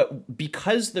 but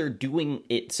because they're doing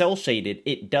it cell shaded,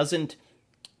 it doesn't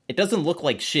look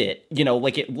like shit,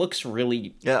 like it looks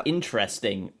really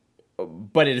interesting,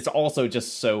 but it's also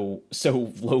just so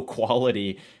low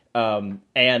quality. I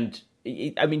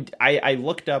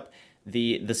looked up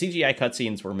the CGI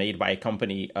cutscenes were made by a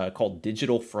company called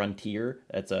Digital Frontier.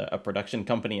 That's a production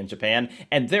company in Japan,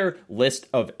 and their list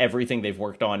of everything they've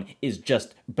worked on is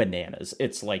just bananas.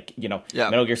 It's like,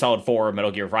 Metal Gear Solid 4, Metal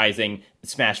Gear Rising,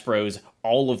 Smash Bros,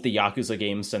 all of the Yakuza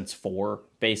games since 4,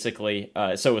 basically.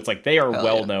 So it's like they are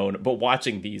well known, but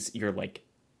watching these, you're like,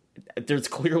 there's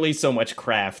clearly so much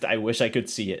craft. I wish I could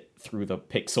see it through the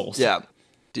pixels. Yeah.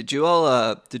 Did you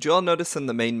all notice in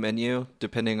the main menu,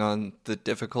 depending on the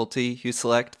difficulty you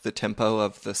select, the tempo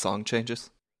of the song changes?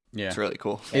 Yeah. It's really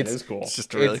cool. It is cool. It's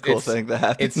just a really cool thing that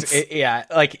happens. Yeah,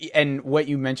 like, and what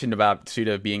you mentioned about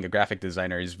Suda being a graphic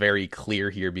designer is very clear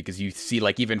here, because you see,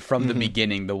 like, even from the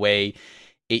beginning, the way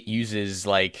it uses,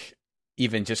 like,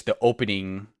 even just the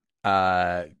opening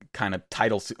kind of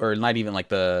titles, or not even like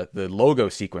the logo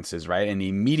sequences, right? And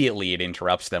immediately it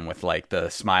interrupts them with like the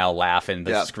smile, laugh, and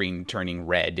the screen turning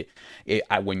red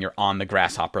when you're on the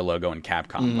Grasshopper logo in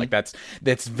Capcom. Like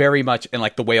that's very much, and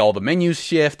like the way all the menus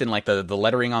shift, and like the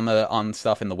lettering on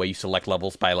stuff, and the way you select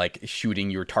levels by like shooting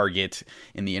your target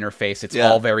in the interface. It's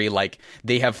all very like,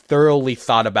 they have thoroughly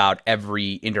thought about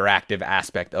every interactive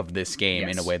aspect of this game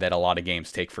in a way that a lot of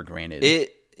games take for granted.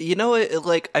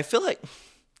 Like, I feel like,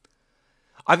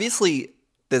 obviously,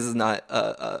 this is not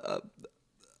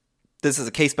this is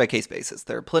a case-by-case basis.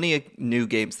 There are plenty of new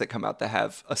games that come out that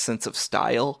have a sense of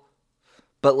style,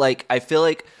 but like, I feel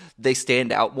like they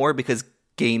stand out more because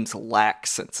games lack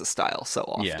sense of style so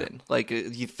often. Yeah. Like,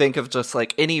 you think of just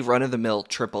like any run-of-the-mill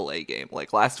AAA game,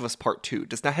 like Last of Us Part 2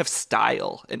 does not have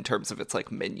style in terms of its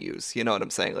like menus. You know what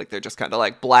I'm saying? Like, they're just kind of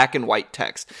like black and white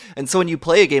text. And so when you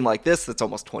play a game like this that's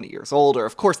almost 20 years old, or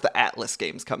of course the Atlas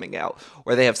games coming out,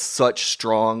 where they have such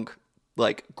strong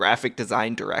like graphic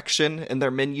design direction in their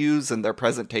menus and their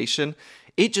presentation,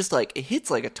 it just like, it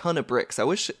hits like a ton of bricks. I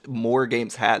wish more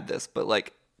games had this, but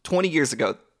like 20 years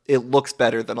ago, it looks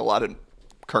better than a lot of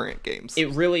current games. It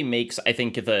really makes, I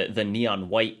think, the neon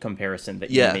white comparison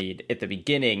that you made at the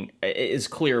beginning is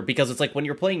clear, because it's like when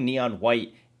you're playing neon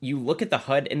white, you look at the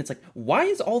HUD and it's like, why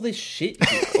is all this shit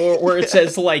here? Or it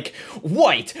says like,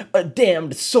 white, a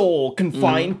damned soul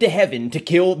confined to heaven to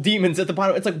kill demons at the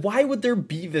bottom. It's like, why would there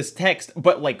be this text?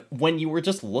 But like, when you were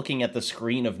just looking at the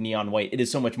screen of neon white, it is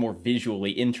so much more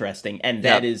visually interesting. And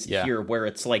that is here where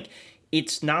it's like,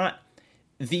 it's not,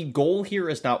 the goal here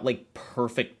is not like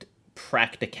perfect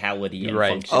practicality and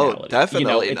functionality. Oh,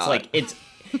 definitely it's not. Like,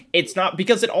 it's not,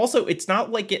 because it's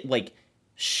not like it like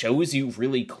shows you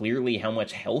really clearly how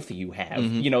much health you have.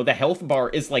 The health bar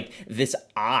is like this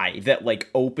eye that like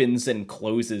opens and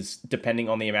closes depending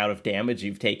on the amount of damage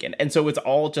you've taken. And so it's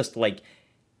all just like,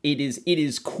 it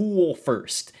is cool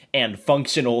first and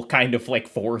functional kind of like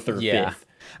fourth or fifth.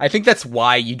 I think that's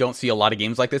why you don't see a lot of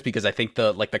games like this, because I think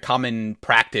the common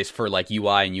practice for like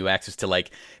UI and UX is to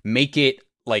like make it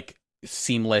like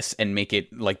seamless and make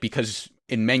it like, because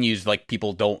in menus, like,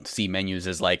 people don't see menus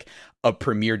as like a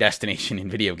premier destination in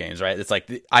video games, right? It's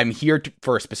like, I'm here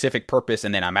for a specific purpose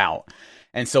and then I'm out.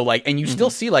 And so like, and you still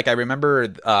see, like, I remember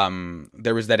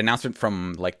there was that announcement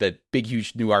from like the big,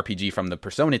 huge new RPG from the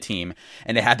Persona team,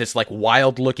 and it had this like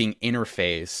wild looking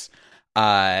interface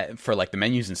for like the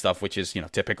menus and stuff, which is,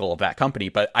 typical of that company.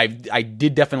 But I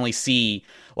did definitely see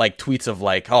like tweets of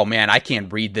like, oh man, I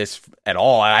can't read this at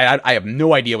all. I have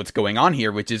no idea what's going on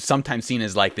here, which is sometimes seen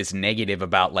as like this negative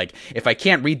about like, if I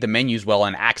can't read the menus well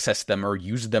and access them or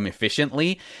use them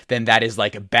efficiently, then that is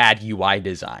like bad UI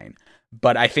design.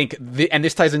 But I think, and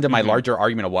this ties into my larger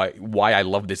argument of why I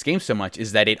love this game so much,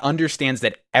 is that it understands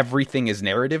that everything is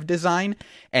narrative design,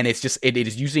 and it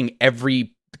is using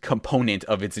every component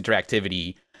of its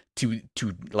interactivity to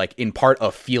like impart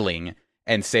a feeling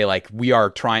and say like, we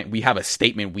have a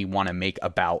statement we want to make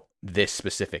about this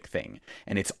specific thing.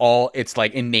 And it's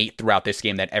like innate throughout this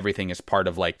game that everything is part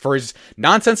of, like, for as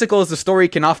nonsensical as the story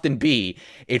can often be,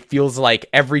 it feels like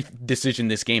every decision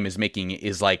this game is making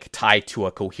is like tied to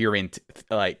a coherent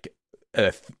like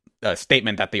a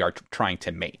statement that they are trying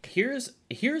to make. Here's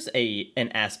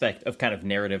an aspect of kind of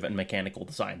narrative and mechanical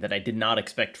design that I did not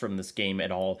expect from this game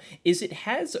at all, is it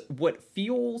has what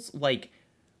feels like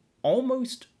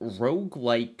almost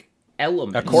roguelike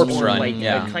elements. A corpse run, like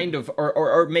a kind of,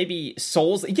 or maybe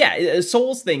Souls,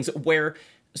 Souls things, where,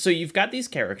 so you've got these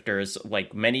characters,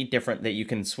 like many different that you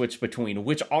can switch between,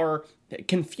 which are,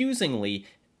 confusingly,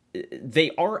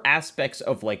 they are aspects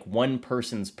of like one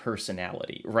person's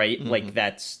personality, right? Like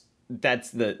that's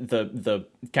the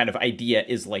kind of idea,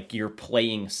 is like you're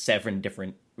playing 7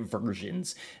 different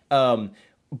versions.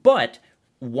 But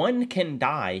one can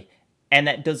die, and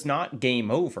that does not game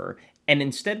over. And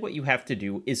instead what you have to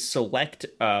do is select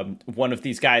one of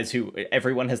these guys who,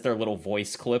 everyone has their little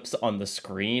voice clips on the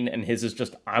screen, and his is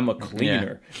just, I'm a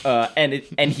cleaner. And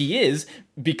he is,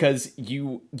 because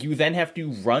you then have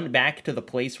to run back to the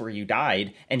place where you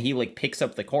died, and he like picks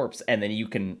up the corpse, and then you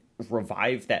can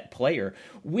revive that player,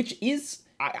 which is,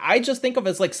 I just think of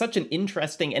as like such an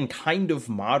interesting and kind of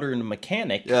modern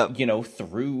mechanic,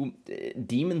 through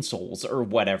Demon Souls or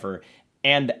whatever.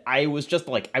 And I was just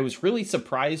like, I was really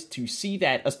surprised to see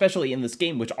that, especially in this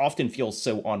game, which often feels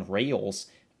so on rails,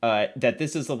 that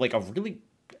this is like a really,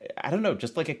 I don't know,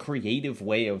 just like a creative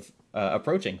way of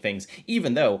approaching things,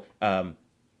 even though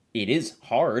it is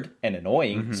hard and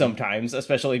annoying sometimes,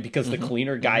 especially because the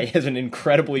cleaner guy has an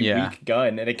incredibly weak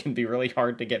gun and it can be really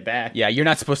hard to get back. Yeah, you're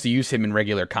not supposed to use him in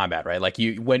regular combat, right? Like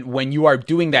when you are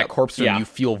doing that corpse run, you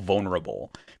feel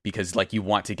vulnerable because like you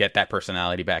want to get that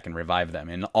personality back and revive them,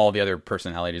 and all the other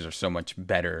personalities are so much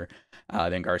better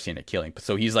than Garcian at killing.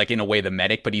 So he's like in a way the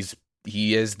medic, but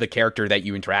he is the character that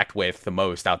you interact with the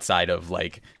most outside of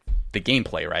like the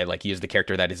gameplay, right? Like he is the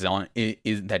character that is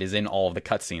in all of the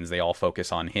cutscenes. They all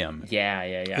focus on him.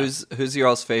 Yeah. Who's your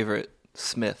all's favorite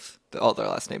Smith? All their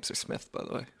last names are Smith, by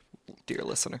the way, dear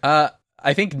listener.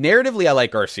 I think narratively I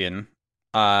like Garcian.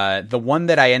 The one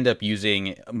that I end up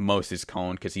using most is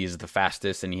Cone because he is the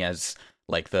fastest and he has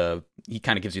like he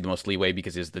kind of gives you the most leeway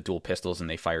because he has the dual pistols and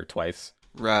they fire twice.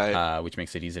 Right. Which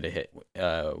makes it easy to hit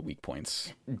weak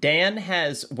points. Dan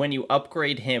has, when you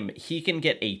upgrade him, he can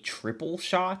get a triple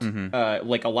shot.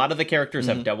 Like a lot of the characters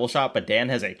have double shot, but Dan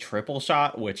has a triple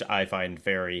shot, which I find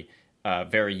very,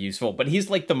 very useful. But he's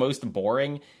like the most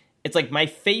boring. It's like my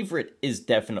favorite is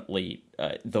definitely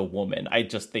the woman. I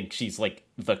just think she's like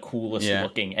the coolest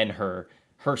looking, and her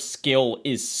skill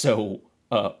is so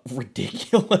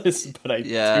ridiculous, but I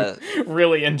do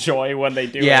really enjoy when they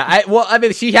do it. I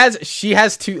mean, she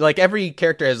has two, like every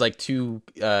character has like two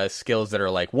skills that are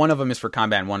like, one of them is for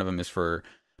combat and one of them is for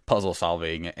puzzle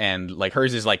solving, and like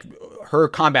hers is like, her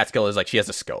combat skill is like she has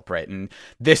a scope, right? And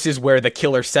this is where the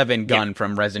Killer 7 gun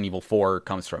from Resident Evil 4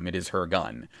 comes from. It is her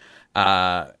gun.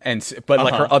 Like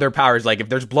her other powers, like if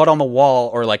there's blood on the wall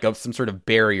or like some sort of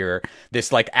barrier,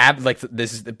 this like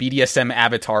this is the BDSM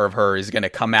avatar of her is gonna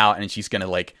come out and she's gonna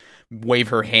like wave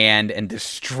her hand and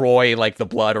destroy like the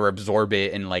blood or absorb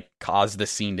it and like cause the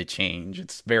scene to change.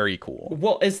 It's very cool.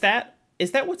 Well, is that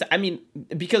what's, I mean,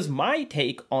 because my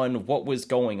take on what was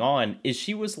going on is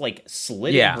she was like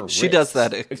slitting her wrists. She does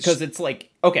that because it's like,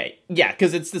 okay,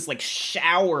 because it's this like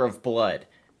shower of blood.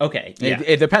 Okay, yeah.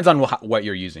 It depends on what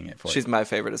you're using it for. She's my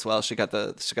favorite as well. She got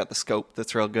the scope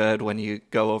that's real good. When you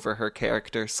go over her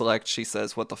character select, she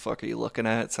says, "What the fuck are you looking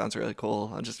at?" It sounds really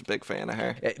cool. I'm just a big fan of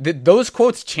her. Those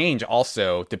quotes change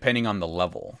also depending on the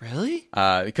level. Really?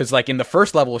 Because like in the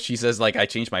first level, she says like, "I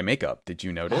changed my makeup." Did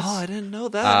you notice? Oh, I didn't know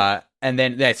that. And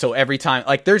then so every time,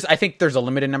 like I think there's a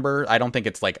limited number. I don't think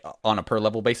it's like on a per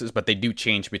level basis, but they do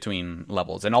change between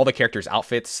levels, and all the characters'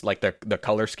 outfits, like the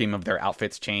color scheme of their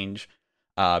outfits change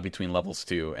between levels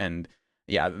too. And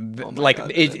like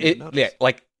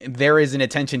there is an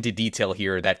attention to detail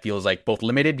here that feels like both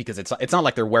limited, because it's not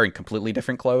like they're wearing completely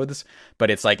different clothes, but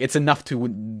it's like it's enough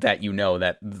that you know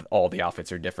that all the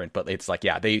outfits are different, but it's like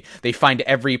they find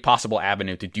every possible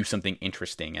avenue to do something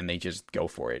interesting and they just go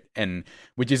for it, and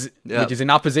which is in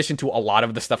opposition to a lot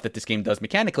of the stuff that this game does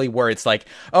mechanically, where it's like,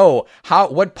 oh,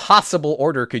 what possible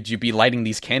order could you be lighting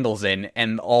these candles in,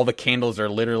 and all the candles are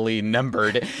literally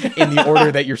numbered in the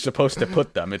order that you're supposed to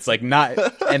put them. It's like not,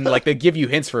 and like they give you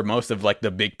hints for most of like the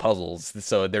big puzzles,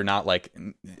 so they're not like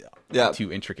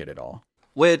too intricate at all,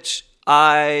 which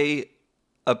I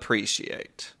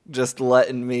appreciate. Just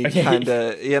letting me kind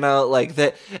of, like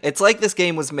that. It's like this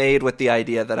game was made with the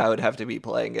idea that I would have to be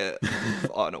playing it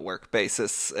on a work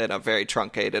basis in a very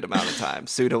truncated amount of time.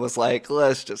 Suda was like,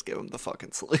 let's just give them the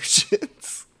fucking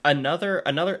solutions. Another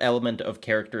element of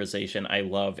characterization I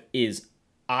love is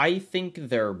I think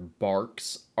their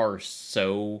barks are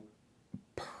so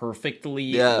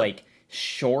perfectly like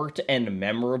short and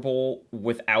memorable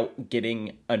without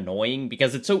getting annoying,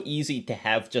 because it's so easy to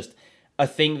have just a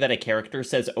thing that a character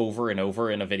says over and over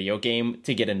in a video game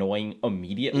to get annoying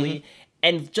immediately.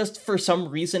 And just for some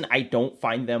reason I don't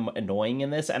find them annoying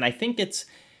in this, and I think it's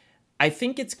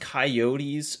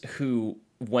coyotes who,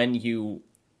 when you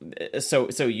so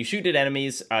you shoot at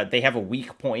enemies, they have a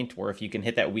weak point where if you can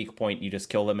hit that weak point you just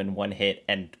kill them in one hit,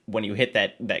 and when you hit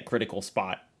that critical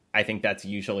spot, I think that's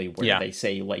usually where they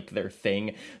say like their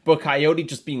thing. But Coyote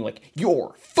just being like,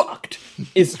 "You're fucked,"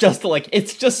 is just like,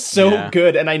 it's just so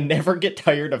good, and I never get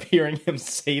tired of hearing him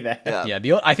say that.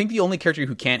 I think the only character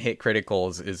who can't hit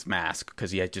criticals is Mask,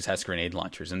 because he just has grenade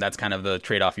launchers, and that's kind of the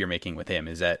trade-off you're making with him,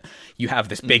 is that you have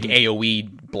this big AoE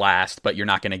blast, but you're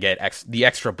not going to get the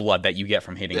extra blood that you get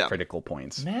from hitting critical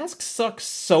points. Mask sucks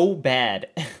so bad.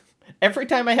 Every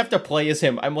time I have to play as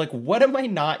him, I'm like, what am I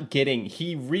not getting?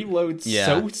 He reloads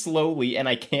so slowly, and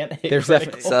I can't hit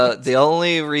critical. So the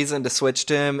only reason to switch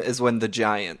to him is when the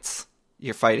giants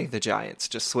you're fighting the giants.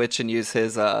 Just switch and use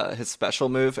his special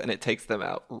move, and it takes them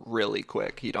out really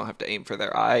quick. You don't have to aim for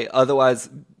their eye. Otherwise,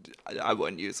 I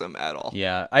wouldn't use them at all.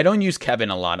 Yeah, I don't use Kevin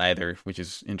a lot either, which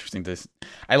is interesting.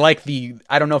 I like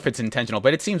I don't know if it's intentional,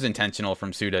 but it seems intentional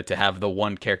from Suda to have the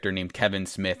one character named Kevin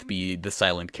Smith be the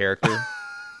silent character.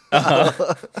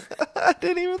 I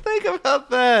didn't even think about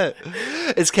that.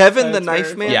 Is Kevin the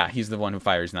knife man? Yeah, he's the one who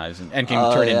fires knives and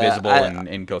can turn invisible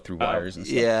and go through wires and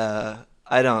stuff. Yeah,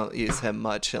 I don't use him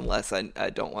much unless I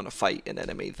don't want to fight an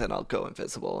enemy. Then I'll go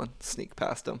invisible and sneak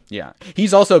past him. Yeah,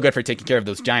 he's also good for taking care of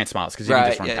those giant smiles because you can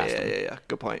just run past them. Yeah.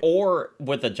 Good point. Or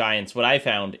with the giants, what I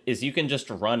found is you can just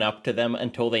run up to them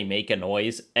until they make a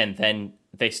noise, and then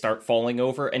they start falling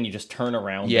over, and you just turn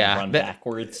around and run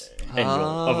backwards.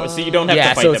 And so you don't have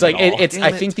to fight so it's them like at all. it's.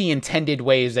 I think the intended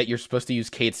way is that you're supposed to use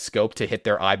Kate's scope to hit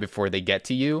their eye before they get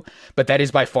to you, but that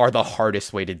is by far the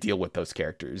hardest way to deal with those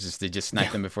characters, is to just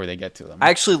snipe them before they get to them. I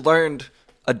actually learned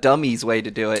a dummy's way to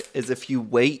do it is if you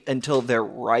wait until they're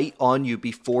right on you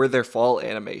before their fall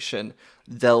animation,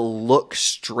 they'll look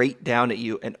straight down at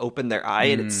you and open their eye,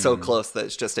 and it's so close that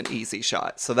it's just an easy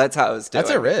shot. So that's how I was doing it.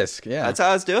 That's a risk, yeah. That's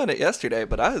how I was doing it yesterday,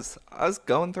 but I was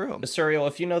going through them. Suriel,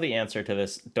 if you know the answer to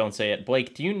this, don't say it.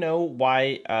 Blake, do you know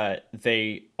why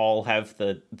they all have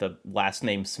the last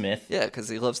name Smith? Yeah, because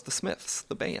he loves the Smiths,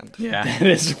 the band. Yeah. That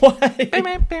is why.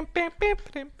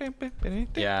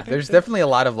 Yeah, there's definitely a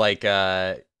lot of like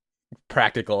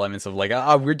practical elements of like,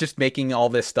 we're just making all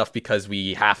this stuff because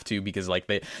we have to, because like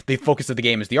the focus of the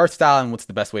game is the art style and what's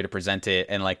the best way to present it,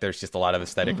 and like there's just a lot of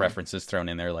aesthetic references thrown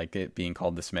in there, like it being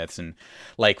called the Smiths, and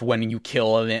like when you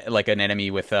kill an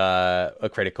enemy with a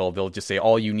critical, they'll just say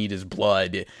all you need is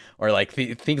blood, or like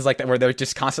things like that, where they're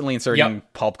just constantly inserting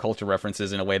pop culture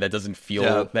references in a way that doesn't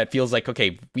feel that feels like,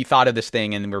 okay, we thought of this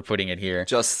thing and we're putting it here.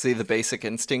 Just see the Basic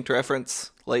Instinct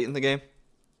reference late in the game.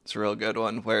 It's a real good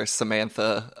one where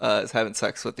Samantha is having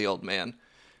sex with the old man,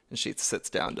 and she sits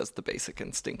down, does the Basic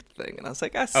Instinct thing, and I was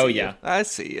like, I see it. I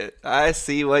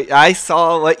see it. I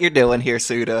saw what you're doing here,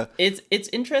 Suda. It's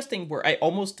interesting where I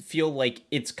almost feel like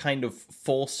it's kind of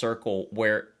full circle,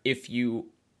 where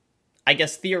I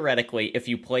guess theoretically, if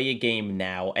you play a game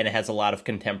now and it has a lot of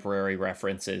contemporary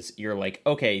references, you're like,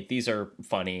 okay, these are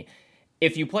funny.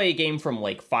 If you play a game from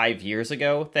like 5 years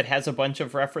ago that has a bunch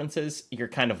of references, you're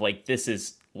kind of like, this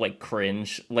is like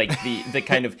cringe. Like the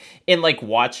kind of, in like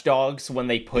Watch Dogs, when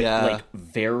they put like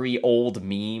very old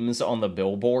memes on the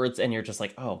billboards, and you're just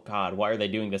like, oh god, why are they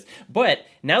doing this? But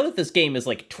now that this game is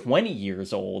like 20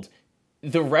 years old,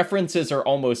 the references are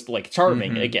almost like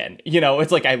charming again. You know,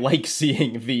 it's like I like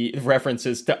seeing the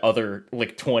references to other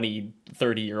like 20,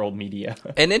 30-year-old media.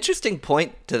 An interesting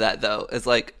point to that, though, is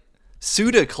like,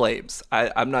 Suda claims,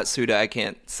 I'm not Suda, I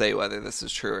can't say whether this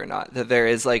is true or not, that there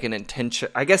is like an intention,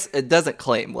 I guess it doesn't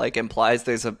claim, like implies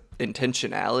there's a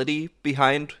intentionality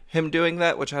behind him doing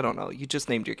that, which I don't know. You just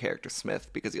named your character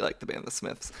Smith because you like the band The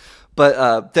Smiths.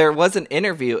 But there was an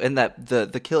interview in that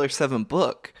the Killer 7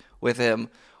 book with him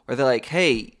where they're like,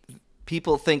 hey,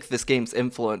 people think this game's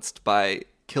influenced by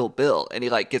Kill Bill, and he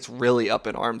like gets really up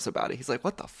in arms about it. He's like,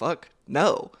 what the fuck?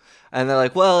 No. And they're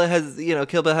like, well, it has,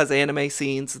 Kill Bill has anime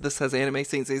scenes. This has anime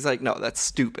scenes. And he's like, no, that's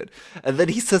stupid. And then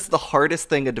he says the hardest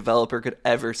thing a developer could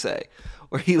ever say,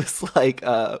 where he was like,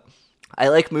 I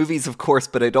like movies, of course,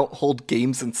 but I don't hold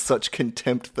games in such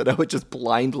contempt that I would just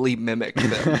blindly mimic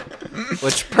them.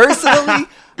 Which, personally,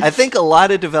 I think a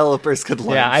lot of developers could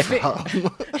learn from.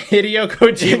 Hideo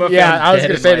Kojima. I was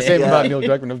going to say the same about Neil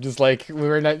Druckmann. I'm just like, we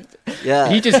were not. Yeah.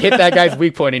 He just hit that guy's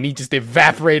weak point, and he just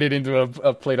evaporated into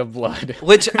a plate of blood.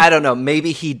 Which, I don't know,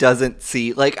 maybe he doesn't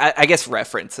see, like, I guess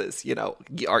references,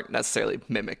 aren't necessarily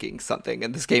mimicking something,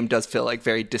 and this game does feel, like,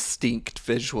 very distinct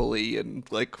visually and,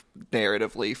 like,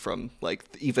 narratively from, like,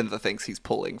 even the things he's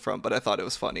pulling from, but I thought it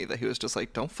was funny that he was just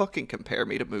like, don't fucking compare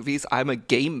me to movies, I'm a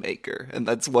game maker, and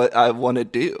that's what I want to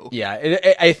do.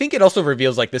 Yeah, I think it also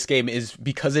reveals, like, this game is,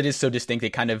 because it is so distinct,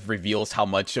 it kind of reveals how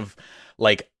much of,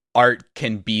 like, art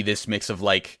can be this mix of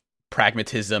like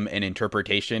pragmatism and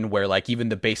interpretation, where like even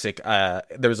the basic there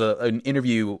was an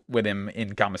interview with him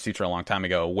in Kama Sutra a long time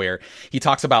ago where he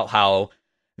talks about how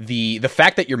the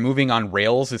fact that you're moving on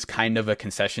rails is kind of a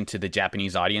concession to the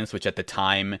Japanese audience, which at the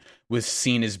time was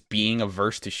seen as being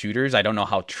averse to shooters. I don't know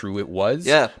how true it was.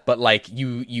 Yeah. But like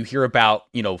you hear about,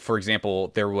 for example,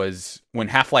 there was when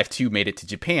Half-Life 2 made it to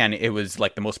Japan, it was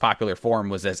like the most popular form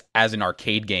was as an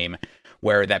arcade game,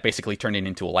 where that basically turned it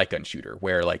into a light gun shooter,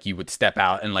 where like you would step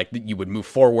out and like you would move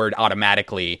forward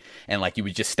automatically, and like you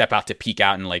would just step out to peek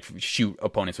out and like shoot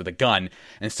opponents with a gun.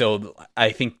 And so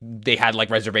I think they had like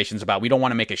reservations about, we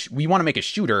want to make a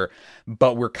shooter,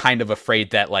 but we're kind of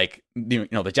afraid that like, you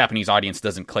know, the Japanese audience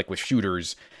doesn't click with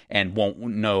shooters and won't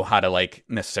know how to like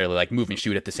necessarily like move and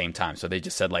shoot at the same time. So they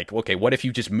just said like, okay, what if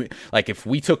you just like, if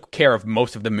we took care of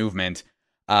most of the movement,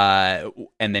 and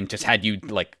then just had you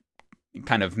like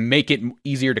kind of make it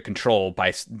easier to control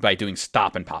by doing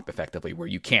stop and pop effectively, where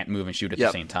you can't move and shoot at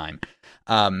the same time.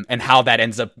 And how that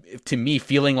ends up, to me,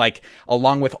 feeling like,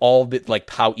 along with all the like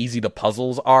how easy the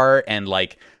puzzles are, and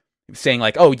like saying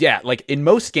like, oh yeah, like in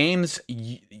most games,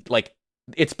 like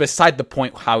it's beside the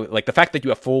point how, like, the fact that you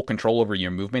have full control over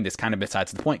your movement is kind of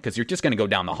besides the point, because you're just going to go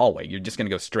down the hallway. You're just going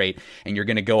to go straight, and you're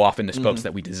going to go off in the spokes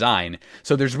that we design.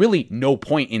 So there's really no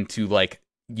point into, like,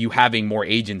 you having more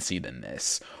agency than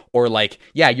this. Or, like,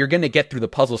 yeah, you're going to get through the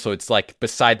puzzle, so it's, like,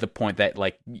 beside the point that,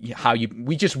 like,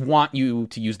 we just want you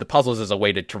to use the puzzles as a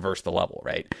way to traverse the level,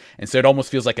 right? And so it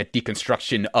almost feels like a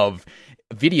deconstruction of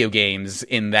video games,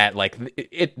 in that, like,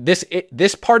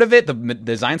 this part of it, the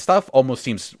design stuff, almost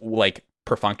seems, like,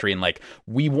 perfunctory, and like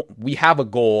we have a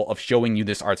goal of showing you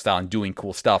this art style and doing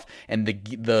cool stuff, and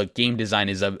the game design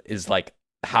is like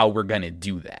how we're gonna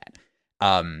do that.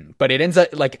 But it ends up,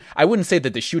 like, I wouldn't say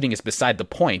that the shooting is beside the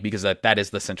point, because that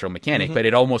is the central mechanic, but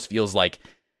it almost feels like,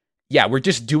 yeah, we're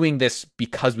just doing this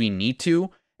because we need to,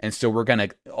 and so we're gonna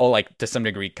all, like, to some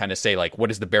degree kind of say like,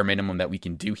 what is the bare minimum that we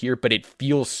can do here? But it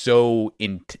feels so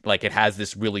like it has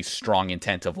this really strong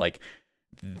intent of like,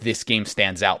 this game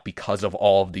stands out because of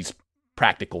all of these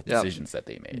practical decisions that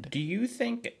they made. Do you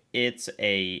think it's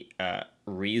a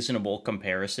reasonable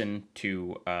comparison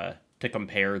to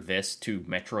compare this to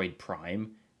Metroid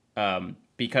Prime?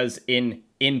 Because in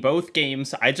both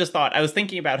games, I was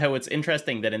thinking about how it's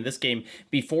interesting that in this game,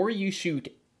 before you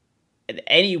shoot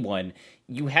anyone,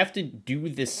 you have to do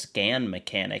this scan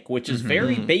mechanic, which is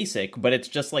very basic, but it's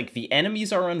just like the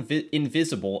enemies are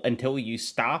invisible until you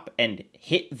stop and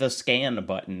hit the scan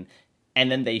button, and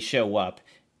then they show up.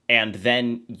 And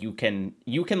then you can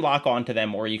lock onto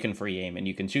them, or you can free aim and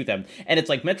you can shoot them. And it's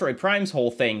like Metroid Prime's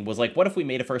whole thing was like, what if we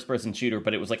made a first-person shooter,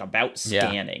 but it was like about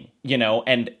scanning, you know?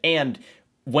 And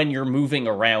when you're moving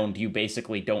around, you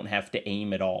basically don't have to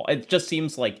aim at all. It just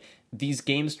seems like these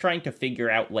games trying to figure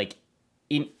out, like,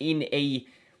 in a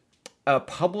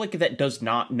public that does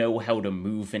not know how to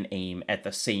move and aim at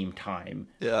the same time.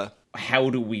 Yeah. How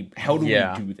do we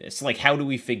do this? Like, how do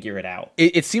we figure it out?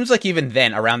 It seems like even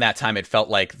then, around that time, it felt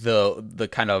like the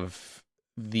kind of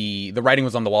the writing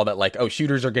was on the wall that, like, oh,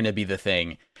 shooters are going to be the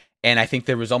thing. And I think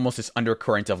there was almost this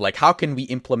undercurrent of like, how can we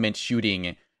implement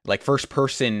shooting, like first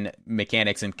person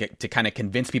mechanics, and to kind of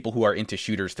convince people who are into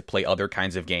shooters to play other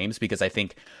kinds of games? Because I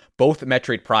think both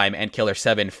Metroid Prime and Killer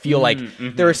 7 feel like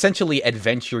they're essentially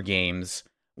adventure games,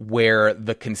 where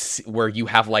where you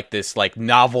have like this like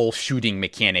novel shooting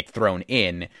mechanic thrown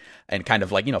in and kind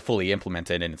of like, you know, fully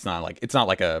implemented, and it's not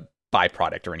like a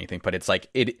byproduct or anything, but it's like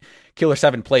Killer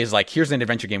 7 plays like, here's an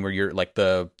adventure game where you're like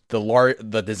the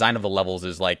design of the levels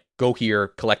is like, go here,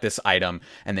 collect this item,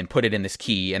 and then put it in this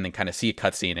key, and then kind of see a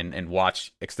cutscene and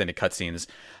watch extended cutscenes,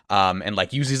 and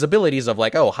like use these abilities of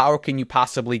like, oh, how can you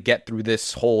possibly get through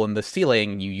this hole in the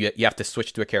ceiling? You have to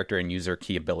switch to a character and use their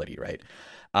key ability, right?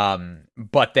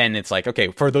 But then it's like, okay,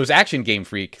 for those action game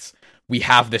freaks, we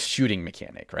have this shooting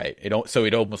mechanic, right? So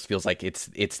it almost feels like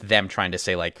it's them trying to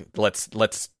say like, let's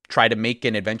try to make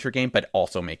an adventure game, but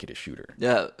also make it a shooter.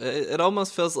 Yeah, it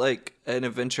almost feels like an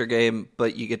adventure game,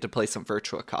 but you get to play some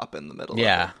Virtua Cop in the middle.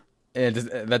 Yeah,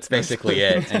 that's basically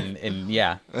it. And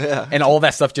yeah, and all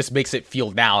that stuff just makes it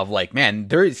feel now of like, man,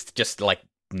 there is just like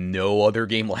no other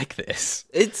game like this.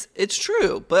 It's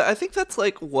true, but I think that's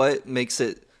like what makes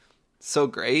it so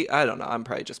great. I don't know, I'm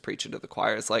probably just preaching to the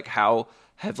choir. It's like how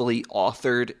heavily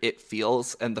authored it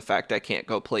feels, and the fact I can't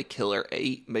go play Killer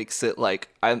 8 makes it like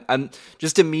I'm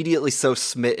just immediately so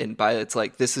smitten by it. It's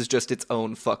like, this is just its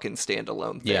own fucking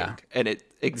standalone thing, and it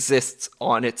exists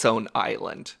on its own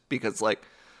island, because like,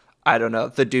 I don't know,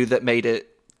 the dude that made it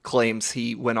claims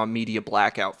he went on media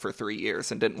blackout for 3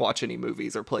 years and didn't watch any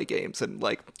movies or play games, and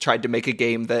like tried to make a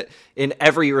game that in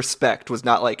every respect was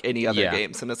not like any other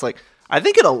games. And it's like, I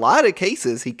think in a lot of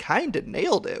cases he kind of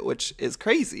nailed it, which is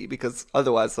crazy, because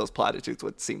otherwise those platitudes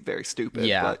would seem very stupid.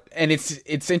 Yeah, but and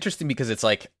it's interesting because it's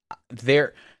like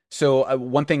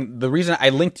one thing, the reason I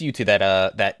linked you to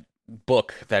that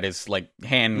book that is like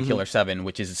Killer 7,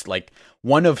 which is like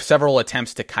one of several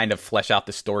attempts to kind of flesh out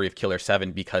the story of Killer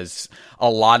 7, because a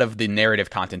lot of the narrative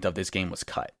content of this game was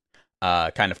cut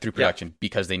kind of through production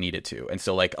because they needed to. And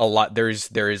so like there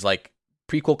is like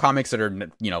prequel comics that are,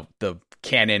 the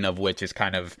canon of which is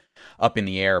kind of up in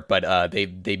the air, but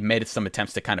they made some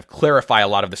attempts to kind of clarify a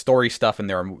lot of the story stuff, and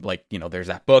there are there's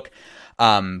that book,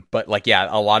 but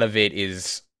a lot of it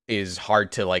is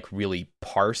hard to really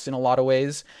parse in a lot of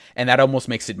ways, and that almost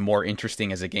makes it more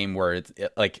interesting as a game where it's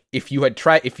if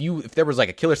there was a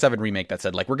Killer 7 remake that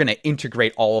said we're going to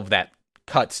integrate all of that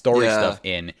cut story stuff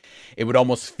in, it would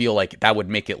almost feel like that would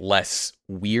make it less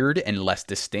weird and less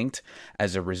distinct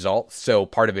as a result. So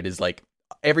part of it is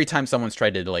every time someone's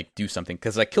tried to do something,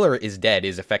 because Killer is Dead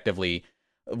is effectively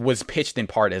was pitched in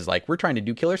part as we're trying to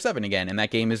do Killer 7 again, and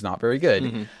that game is not very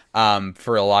good,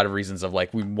 for a lot of reasons of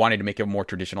we wanted to make a more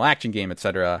traditional action game,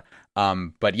 etc.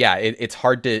 But yeah, it's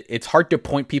hard to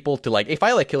point people to if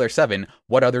I like Killer 7,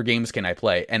 what other games can I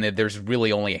play? And there's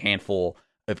really only a handful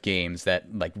of games that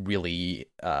really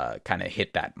kind of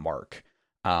hit that mark.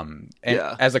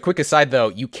 As a quick aside, though,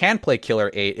 you can play Killer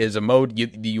 8 is a mode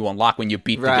you unlock when you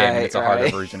beat the game, and it's a harder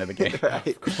version of the game.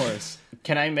 Of course.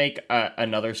 Can I make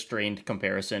another strained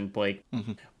comparison, Blake?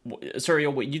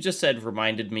 Suriel, what you just said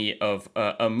reminded me of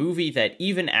a movie that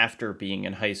even after being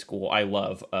in high school, I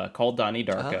love, called Donnie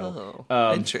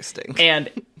Darko. Interesting.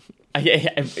 And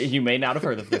you may not have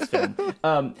heard of this film.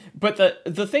 But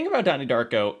the thing about Donnie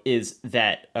Darko is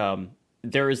that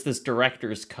there is this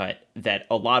director's cut that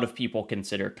a lot of people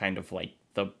consider kind of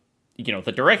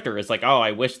the director is oh,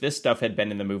 I wish this stuff had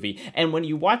been in the movie. And when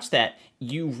you watch that,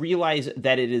 you realize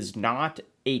that it is not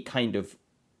a kind of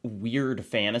weird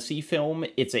fantasy film.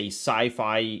 It's a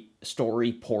sci-fi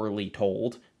story poorly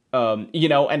told. And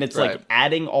it's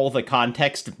adding all the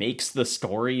context makes the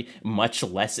story much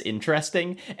less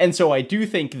interesting. And so I do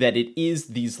think that it is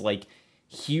these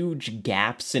huge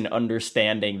gaps in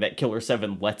understanding that Killer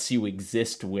 7 lets you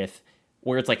exist with,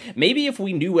 where it's maybe if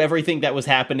we knew everything that was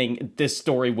happening, this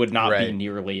story would not be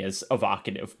nearly as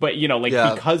evocative. But,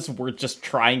 because we're just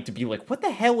trying to be what the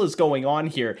hell is going on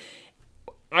here,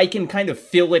 I can kind of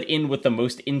fill it in with the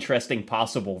most interesting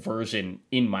possible version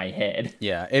in my head.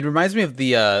 Yeah, it reminds me of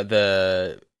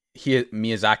the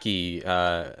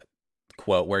Miyazaki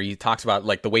quote where he talks about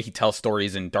the way he tells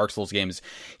stories in Dark Souls games.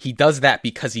 He does that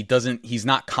because he's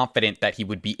not confident that he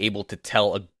would be able to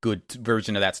tell a good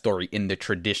version of that story in the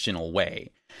traditional way.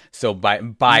 So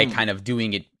by kind of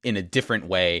doing it in a different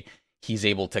way, he's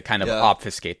able to kind of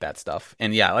obfuscate that stuff.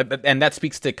 And and that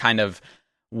speaks to kind of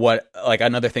what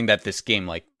another thing that this game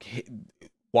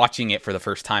watching it for the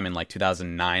first time in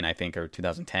 2009, I think, or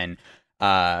 2010,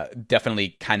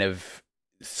 definitely kind of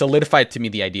solidified to me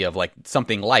the idea of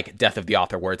something like Death of the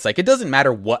Author, where it's it doesn't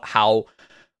matter what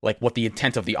the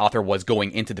intent of the author was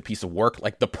going into the piece of work,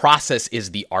 the process is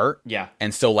the art. Yeah.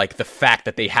 And so the fact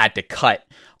that they had to cut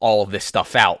all of this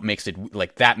stuff out makes it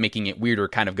that making it weirder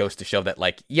kind of goes to show that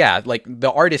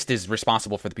the artist is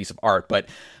responsible for the piece of art, but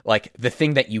the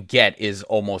thing that you get is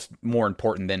almost more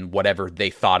important than whatever they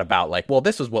thought about well,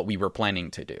 this was what we were planning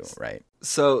to do, right?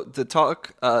 So to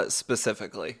talk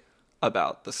specifically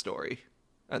about the story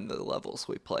and the levels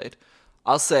we played,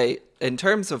 I'll say, in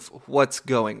terms of what's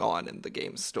going on in the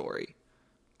game's story,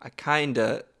 I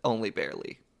kinda only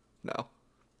barely know.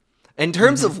 In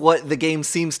terms of what the game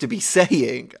seems to be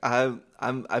saying, I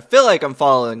feel like I'm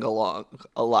following along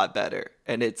a lot better,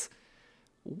 and it's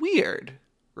weird,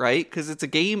 right? Because it's a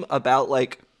game about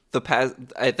the past.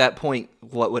 At that point,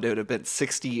 what would it have been?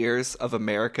 60 years of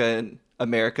America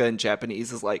and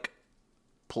Japanese is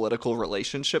political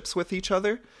relationships with each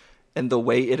other. And the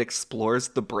way it explores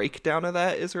the breakdown of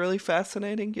that is really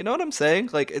fascinating. You know what I'm saying?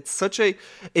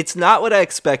 It's not what I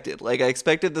expected. I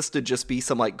expected this to just be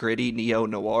some gritty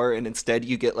neo-noir, and instead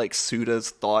you get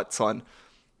Suda's thoughts on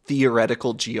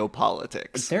theoretical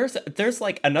geopolitics. There's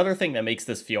another thing that makes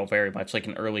this feel very much like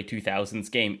an early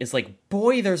 2000s game is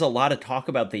boy, there's a lot of talk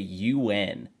about the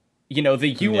UN. The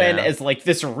UN as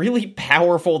this really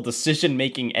powerful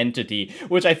decision-making entity,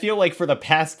 which I feel for the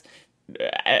past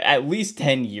at least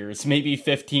 10 years, maybe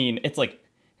 15, it's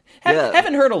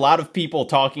haven't heard a lot of people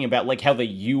talking about how the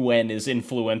UN is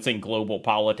influencing global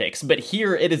politics, but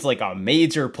here it is a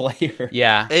major player.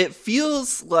 Yeah. It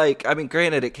feels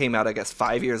granted it came out I guess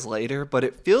 5 years later, but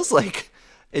it feels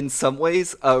in some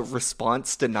ways a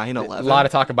response to 9/11. A lot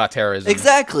of talk about terrorism.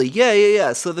 Exactly.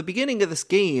 Yeah. So the beginning of this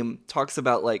game talks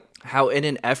about how in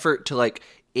an effort to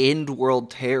end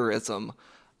world terrorism,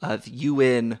 the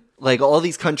UN, all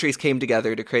these countries came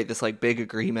together to create this big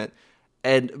agreement,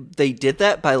 and they did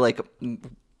that by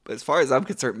as far as I'm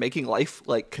concerned, making life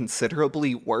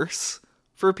considerably worse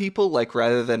for people.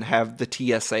 Rather than have the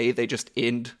TSA, they just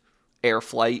end air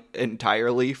flight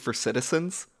entirely for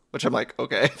citizens, Which I'm like,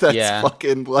 okay, that's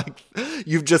fucking like,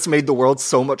 you've just made the world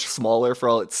so much smaller for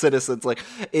all its citizens. Like,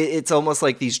 it's almost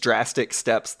like these drastic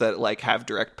steps that like have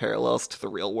direct parallels to the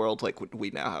real world. Like, we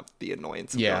now have the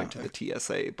annoyance of going to the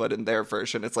TSA, but in their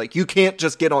version, it's like, you can't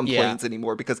just get on planes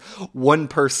anymore because one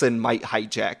person might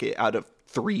hijack it out of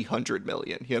 300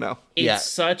 million, you know? It's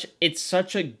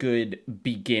such a good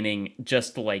beginning,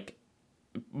 just like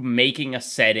making a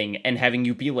setting and having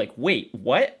you be like, wait,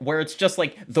 what? Where it's just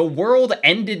like, the world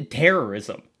ended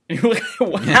terrorism. And you're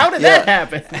like, how did that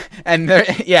happen? And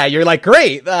you're like,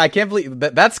 great, I can't believe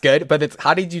that's good, but it's,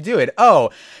 how did you do it?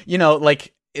 Oh, you know,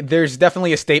 like, there's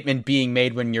definitely a statement being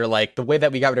made when you're like, the way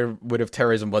that we got rid of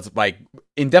terrorism was like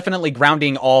indefinitely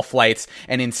grounding all flights.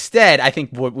 And instead, I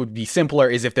think what would be simpler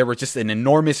is if there was just an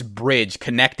enormous bridge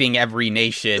connecting every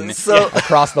nation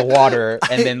across the water.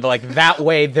 And then like that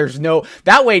way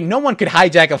no one could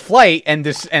hijack a flight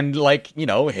and like, you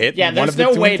know, hit one of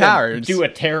the twin towers. To do a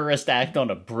terrorist act on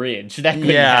a bridge. That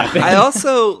couldn't happen. I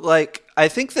also like, I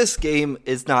think this game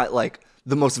is not like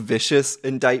the most vicious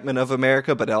indictment of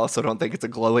America, but I also don't think it's a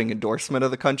glowing endorsement of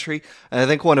the country. And I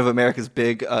think one of America's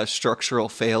big structural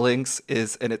failings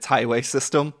is in its highway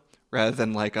system rather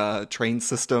than like train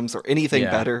systems or anything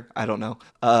better. I don't know.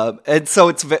 And so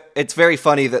it's very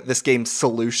funny that this game's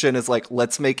solution is like,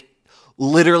 let's make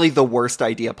literally the worst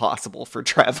idea possible for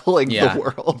traveling the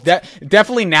world.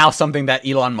 Definitely now something that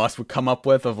Elon Musk would come up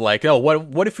with of like, oh,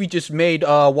 what if we just made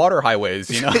water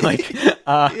highways, you know? Like,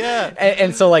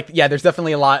 and so like, there's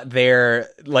definitely a lot there,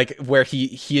 like where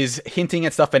he is hinting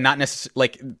at stuff and not necessarily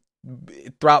like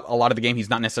throughout a lot of the game, he's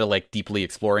not necessarily like deeply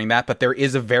exploring that, but there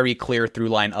is a very clear through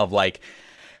line of like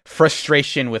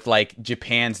frustration with like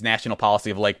Japan's national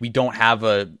policy of like, we don't have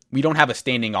a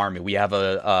standing army, we have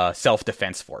a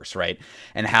self-defense force, right?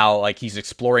 And how like he's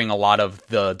exploring a lot of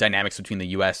the dynamics between the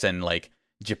US and like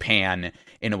Japan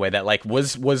in a way that like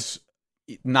was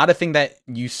not a thing that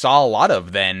you saw a lot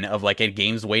of then, of like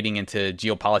games wading into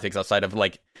geopolitics outside of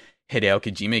like Hideo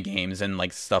Kojima games and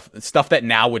like stuff that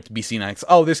now would be seen as,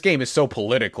 oh, this game is so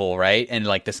political, right? And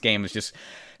like this game is just,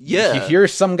 you hear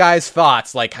some guy's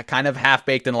thoughts, like kind of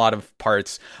half-baked in a lot of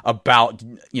parts about,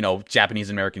 you know, Japanese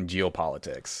American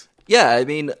geopolitics. Yeah, I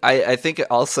mean, I think it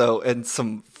also, in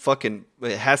some fucking,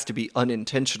 it has to be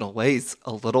unintentional ways,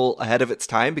 a little ahead of its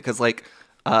time, because like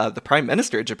the Prime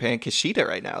Minister of Japan, Kishida,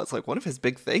 right now, it's like one of his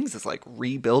big things is like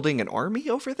rebuilding an army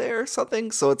over there or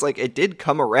something. So it's like it did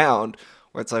come around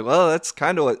where it's like, well, that's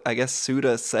kind of what I guess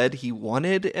Suda said he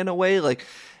wanted in a way. Like,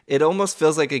 it almost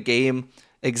feels like a game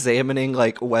examining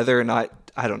like whether or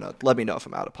not, I don't know, let me know if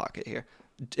I'm out of pocket here,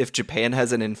 if Japan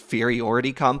has an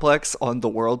inferiority complex on the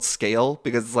world scale,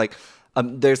 because it's like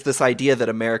there's this idea that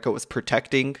America was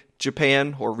protecting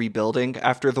Japan or rebuilding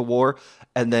after the war,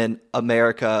 and then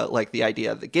America, like the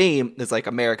idea of the game is like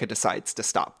America decides to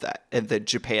stop that, and then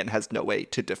Japan has no way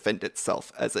to defend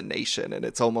itself as a nation. And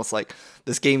it's almost like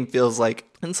this game feels like,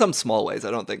 in some small ways,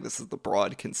 I don't think this is the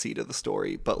broad conceit of the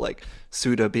story, but like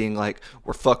Suda being like,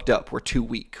 we're fucked up, we're too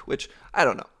weak, which I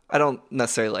don't know. I don't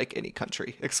necessarily like any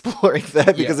country exploring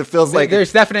that, because it feels like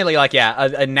there's definitely like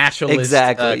a nationalist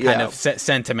kind of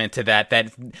sentiment to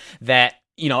that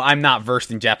you know, I'm not versed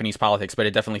in Japanese politics, but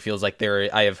it definitely feels like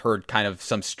I have heard kind of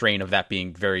some strain of that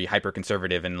being very hyper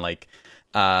conservative and like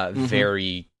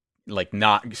very like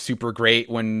not super great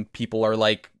when people are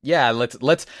like, yeah,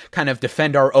 let's kind of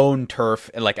defend our own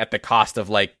turf, like at the cost of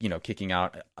like, you know, kicking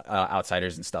out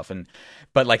outsiders and stuff.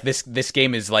 But like this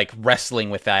game is like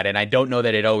wrestling with that, and I don't know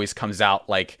that it always comes out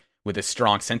like with a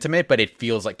strong sentiment, but it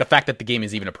feels like the fact that the game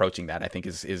is even approaching that, I think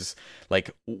is like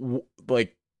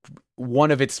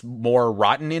one of its more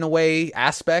rotten in a way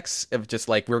aspects of just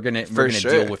like we're gonna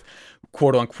deal with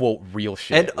quote unquote real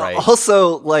shit, and right?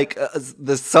 Also like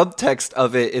the subtext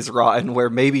of it is rotten,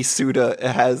 where maybe Suda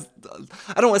has,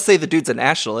 I don't want to say the dude's a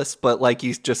nationalist, but like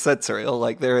you just said, Suriel,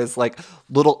 like there is like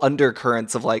little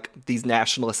undercurrents of like these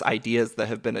nationalist ideas that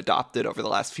have been adopted over the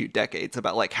last few decades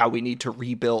about like how we need to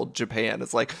rebuild Japan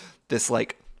as like this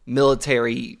like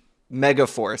military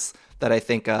megaforce that I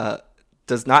think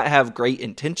does not have great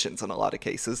intentions in a lot of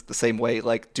cases, the same way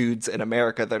like dudes in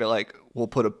America that are like, we'll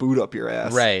put a boot up your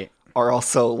ass, right, are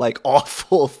also like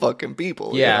awful fucking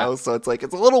people, you know? So it's like,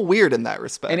 it's a little weird in that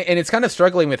respect. And it's kind of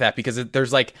struggling with that because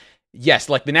there's like, yes,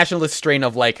 like the nationalist strain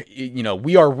of like, you know,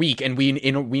 we are weak and we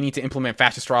need to implement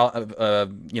fascist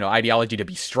ideology to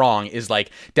be strong is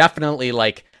like definitely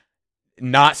like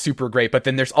not super great. But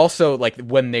then there's also like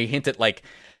when they hint at like,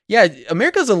 yeah,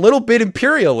 America's a little bit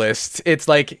imperialist. It's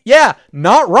like, yeah,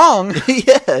 not wrong.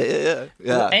 yeah.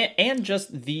 Well, and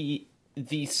just the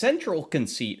central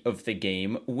conceit of the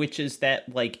game, which is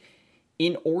that like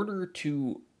in order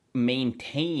to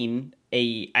maintain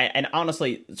and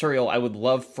honestly, Suriel, I would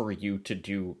love for you to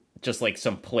do just like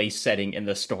some place setting in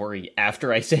the story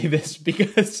after I say this,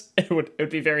 because it would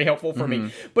be very helpful for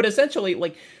me. But essentially,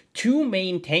 like, to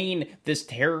maintain this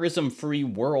terrorism-free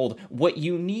world, what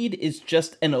you need is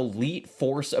just an elite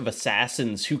force of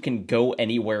assassins who can go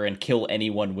anywhere and kill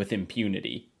anyone with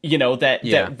impunity. You know,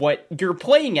 that what you're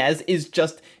playing as is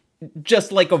just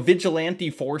like a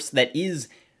vigilante force that is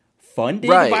funded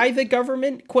by the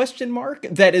government, ?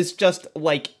 That is just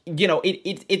like, you know,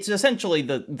 it's essentially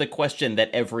the question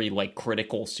that every like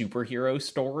critical superhero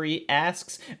story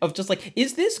asks, of just like,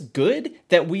 is this good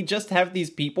that we just have these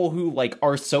people who like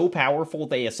are so powerful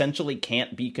they essentially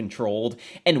can't be controlled,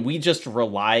 and we just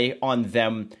rely on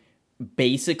them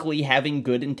basically having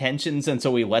good intentions, and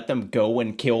so we let them go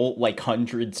and kill like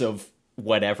hundreds of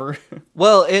whatever?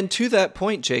 Well, and to that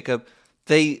point, Jacob,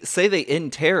 they say they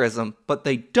end terrorism, but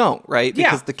they don't, right?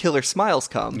 Because the Killer Smiles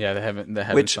come. Yeah, they haven't.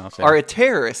 Which are a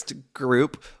terrorist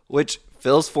group, which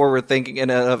feels forward thinking in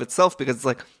and of itself, because it's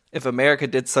like, if America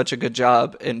did such a good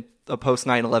job in a post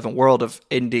 9/11 world of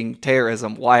ending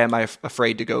terrorism, why am I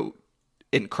afraid to go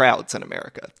in crowds in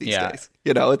America these days?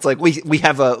 You know, it's like we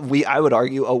have I would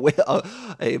argue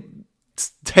a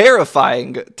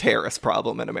terrifying terrorist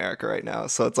problem in America right now.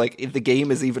 So it's like, if the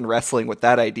game is even wrestling with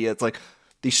that idea, it's like,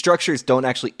 these structures don't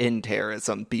actually end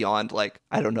terrorism beyond, like,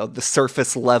 I don't know, the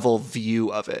surface level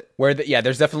view of it. Where,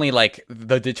 there's definitely, like,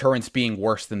 the deterrence being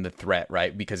worse than the threat,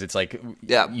 right? Because it's like,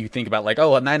 you think about, like,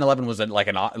 9/11 was an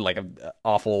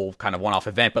awful kind of one-off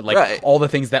event, but, like, all the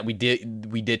things that we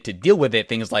did to deal with it,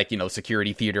 things like, you know,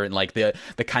 security theater and, like, the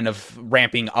kind of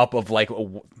ramping up of, like,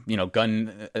 you know,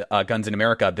 guns in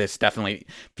America, this definitely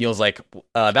feels like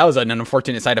that was an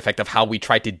unfortunate side effect of how we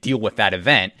tried to deal with that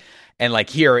event. And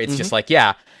like here, it's just like,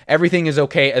 everything is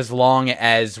okay as long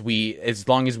as we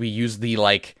use the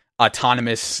like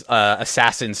autonomous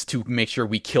assassins to make sure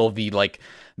we kill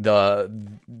the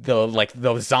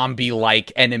zombie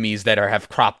like enemies that have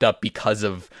cropped up because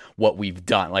of what we've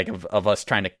done, like of us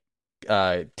trying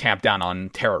to tamp down on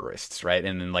terrorists, right?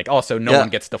 And then like also no one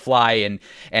gets to fly,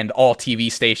 and all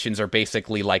TV stations are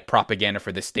basically like propaganda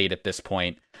for the state at this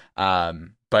point.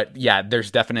 But yeah, there's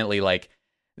definitely like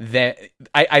that.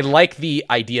 I like the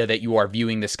idea that you are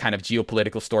viewing this kind of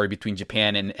geopolitical story between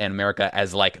Japan and America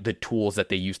as like the tools that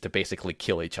they use to basically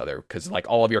kill each other, because like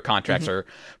all of your contracts are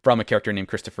from a character named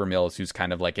Christopher Mills, who's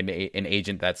kind of like an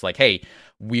agent that's like, hey,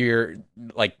 we're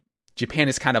like, Japan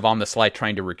is kind of on the slide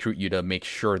trying to recruit you to make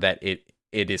sure that it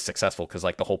is successful, because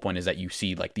like the whole point is that you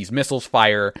see like these missiles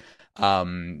fire,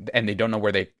 and they don't know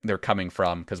where they're coming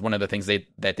from, because one of the things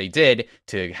that they did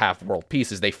to have world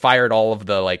peace is they fired all of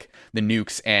the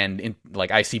nukes and like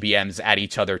ICBMs at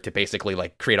each other to basically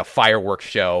like create a fireworks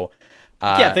show.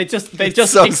 They just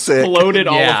so exploded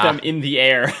all of them in the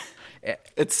air.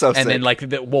 It's so sick. And then like,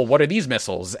 what are these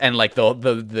missiles? And like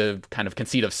the kind of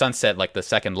conceit of Sunset, like the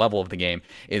second level of the game,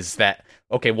 is that,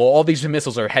 okay, well, all these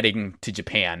missiles are heading to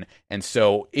Japan, and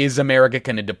so is America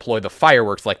going to deploy the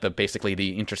fireworks, like basically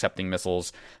the intercepting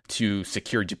missiles, to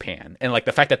secure Japan? And like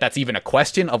the fact that that's even a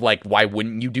question of like, why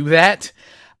wouldn't you do that,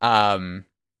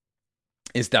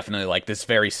 is definitely like this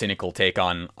very cynical take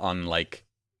on like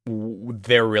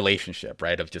their relationship,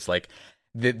 right? Of just like,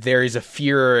 there is a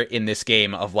fear in this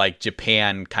game of like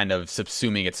Japan kind of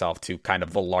subsuming itself to kind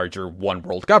of the larger one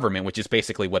world government, which is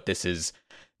basically what this is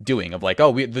doing, of like,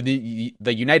 the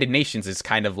United Nations is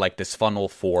kind of like this funnel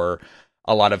for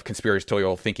a lot of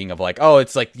conspiratorial thinking of like,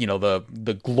 it's like, you know, the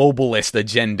globalist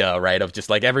agenda, right? Of just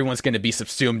like everyone's going to be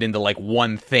subsumed into like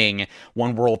one thing,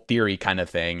 one world theory kind of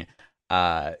thing.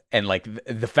 And like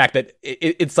the fact that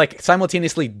it's like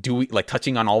simultaneously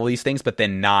touching on all of these things, but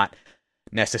then not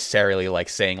necessarily like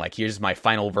saying like, here's my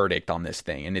final verdict on this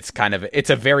thing. And it's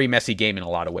a very messy game in a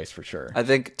lot of ways, for sure. I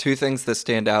think two things that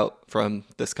stand out from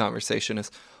this conversation is,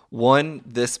 one,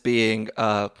 this being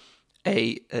a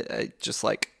just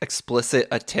like explicit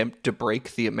attempt to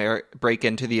break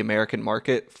into the American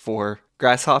market for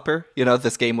Grasshopper. You know,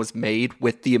 this game was made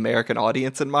with the American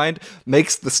audience in mind,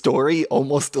 makes the story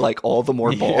almost like all the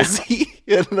more ballsy.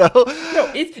 You know?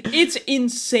 No, it's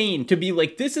insane to be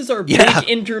like, this is our big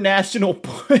international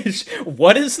push.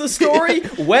 What is the story?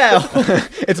 Well,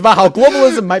 it's about how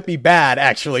globalism might be bad,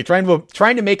 actually. Trying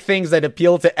to make things that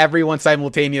appeal to everyone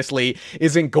simultaneously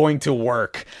isn't going to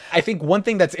work. I think one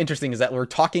thing that's interesting is that we're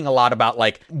talking a lot about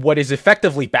like what is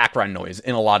effectively background noise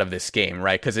in a lot of this game,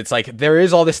 right? Because it's like there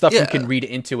is all this stuff you can read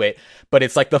into it, but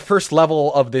it's like the first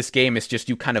level of this game is just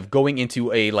you kind of going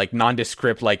into a like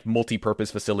nondescript like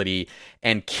multi-purpose facility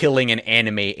and killing an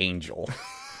anime angel.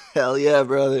 Hell yeah,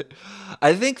 brother.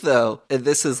 I think, though, and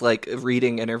this is like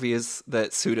reading interviews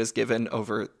that Suda's given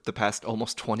over the past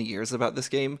almost 20 years about this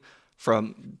game,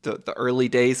 from the early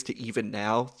days to even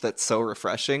now, that's so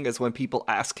refreshing, is when people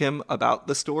ask him about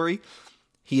the story,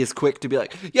 he is quick to be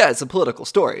like, yeah, it's a political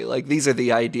story. Like, these are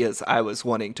the ideas I was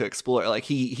wanting to explore. Like,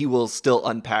 he will still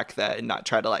unpack that and not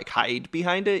try to, like, hide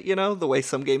behind it, you know, the way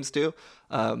some games do.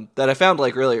 That I found,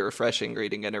 like, really refreshing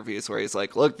reading interviews where he's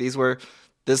like, look, this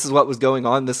is what was going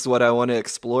on. This is what I want to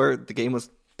explore. The game was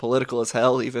political as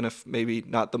hell, even if maybe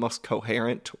not the most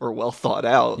coherent or well thought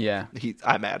out. Yeah.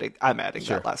 I'm adding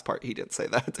Sure. that last part. He didn't say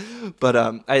that.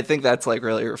 But I think that's like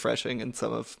really refreshing in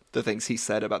some of the things he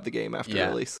said about the game after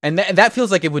release. And that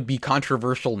feels like it would be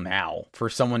controversial now for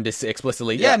someone to say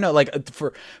explicitly,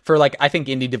 for like, I think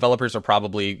indie developers are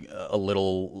probably a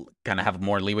little kind of have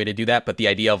more leeway to do that. But the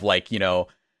idea of like, you know,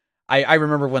 I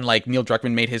remember when like Neil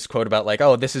Druckmann made his quote about like,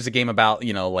 oh, this is a game about,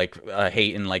 you know, like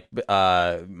hate and like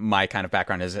my kind of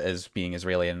background as being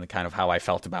Israeli and the kind of how I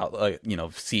felt about, you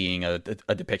know, seeing a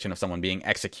depiction of someone being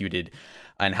executed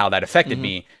and how that affected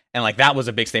me. And like, that was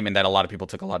a big statement that a lot of people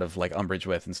took a lot of like umbrage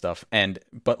with and stuff.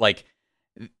 But like,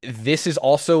 this is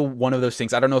also one of those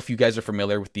things. I don't know if you guys are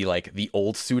familiar with the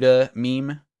old Suda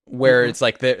meme, where it's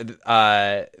like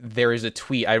there is a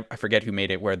tweet, I forget who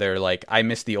made it, where they're like, I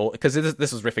miss the old, because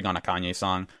this was riffing on a Kanye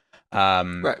song,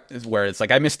 right, where it's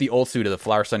like, I miss the old Suda, the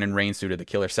Flower, Sun, and Rain Suda, the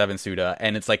Killer 7 Suda,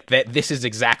 and it's like that. This is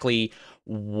exactly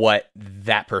what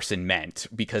that person meant,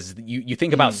 because you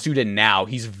think about Suda now,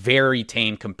 he's very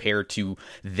tame compared to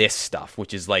this stuff,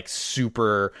 which is like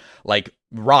super like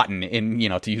rotten, in, you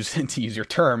know, to use your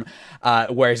term,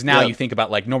 whereas now you think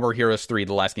about like No More Heroes 3,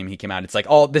 the last game he came out, it's like,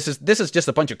 oh, this is just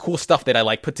a bunch of cool stuff that I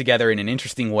like put together in an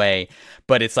interesting way,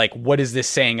 but it's like, what is this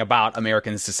saying about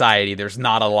American society? There's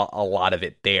not a lot of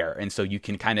it there. And so you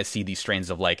can kind of see these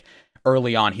strains of like,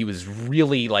 early on he was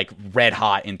really like red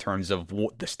hot in terms of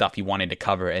the stuff he wanted to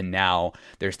cover, and now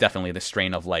there's definitely the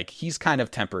strain of like, he's kind of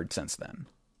tempered since then.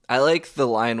 I like the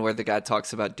line where the guy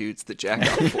talks about dudes that jack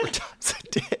off 4 times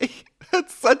a day.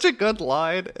 That's such a good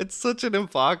line. It's such an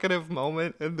evocative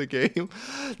moment in the game.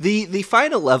 The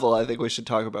final level I think we should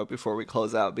talk about before we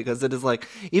close out, because it is like,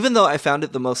 even though I found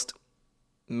it the most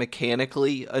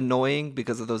mechanically annoying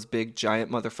because of those big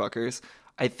giant motherfuckers,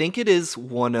 I think it is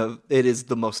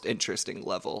the most interesting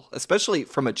level, especially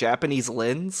from a Japanese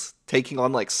lens, taking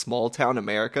on like small town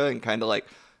America and kind of like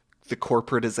the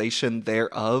corporatization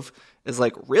thereof is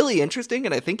like really interesting,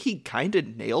 and I think he kind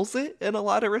of nails it in a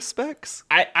lot of respects.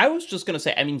 I was just going to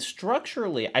say, I mean,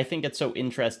 structurally, I think it's so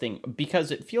interesting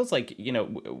because it feels like, you know,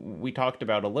 we talked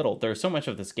about a little, there's so much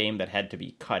of this game that had to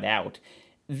be cut out.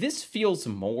 This feels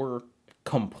more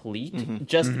complete,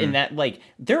 in that, like,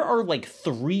 there are like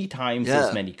 3 times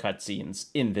as many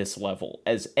cutscenes in this level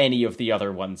as any of the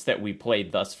other ones that we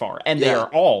played thus far, and they are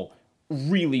all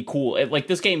really cool. Like,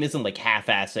 this game isn't like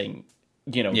half-assing,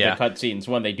 you know, the cutscenes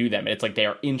when they do them. It's like they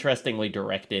are interestingly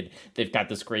directed. They've got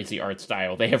this crazy art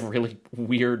style. They have really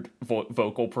weird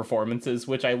vocal performances,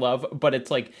 which I love. But it's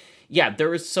like, yeah,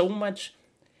 there is so much.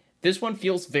 This one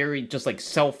feels very just like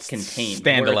self-contained.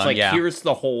 Standalone, where it's like, here's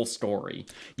the whole story.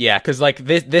 Yeah, because like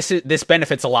this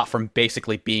benefits a lot from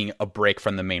basically being a break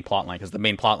from the main plotline. Because the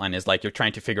main plotline is like, you're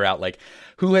trying to figure out like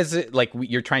who has it. Like,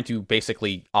 you're trying to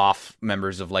basically off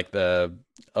members of like the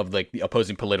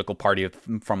opposing political party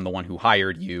from the one who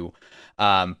hired you.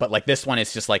 But like this one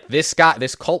is just like, this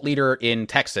cult leader in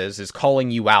Texas is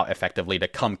calling you out effectively to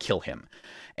come kill him.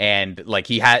 And like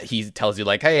he tells you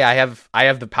like, hey, I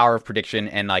have the power of prediction,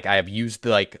 and like I have used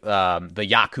like the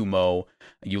Yakumo,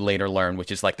 you later learn,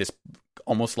 which is like this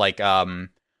almost like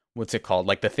what's it called,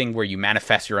 like the thing where you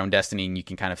manifest your own destiny, and you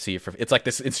can kind of see it it's like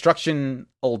this instructional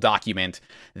document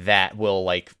that will,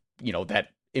 like, you know, that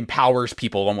empowers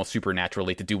people almost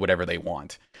supernaturally to do whatever they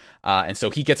want. And so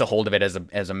he gets a hold of it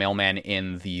as a mailman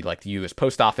in the U.S.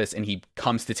 post office, and he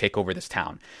comes to take over this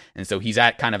town. And so he's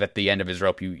at the end of his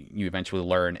rope, you eventually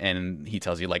learn, and he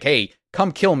tells you like, hey,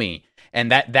 come kill me.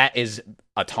 And that is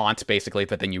a taunt basically,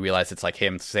 but then you realize it's like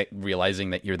him realizing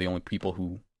that you're the only people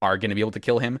who are going to be able to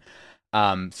kill him.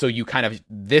 So you kind of,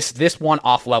 this one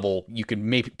off level, you can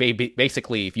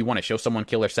basically, if you want to show someone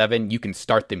Killer 7, you can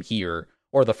start them here,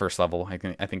 or the first level.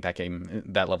 I think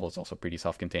that level is also pretty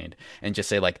self-contained, and just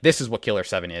say like, this is what Killer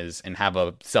 7 is, and have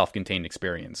a self-contained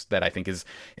experience that I think is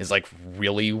like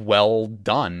really well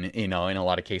done, you know, in a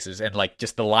lot of cases. And like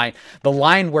just the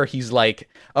line where he's like,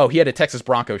 oh, he had a Texas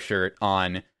Broncos shirt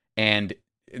on, and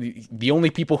the only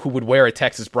people who would wear a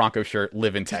Texas Broncos shirt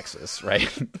live in Texas, right?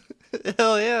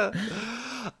 Hell yeah.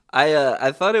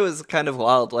 I thought it was kind of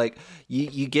wild. Like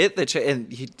you get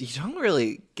and you don't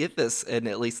really get this in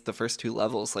at least the first 2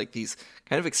 levels. Like these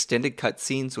kind of extended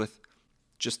cutscenes with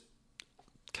just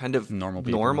kind of normal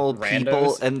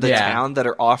people in the town that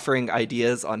are offering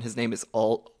ideas on. His name is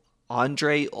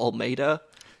Andre Almeida.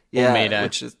 Yeah,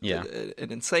 which is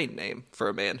an insane name for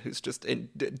a man who's just in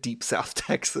deep South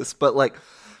Texas. But like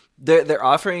they're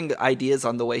offering ideas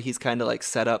on the way he's kind of like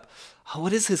set up. Oh,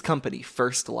 what is his company?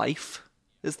 First Life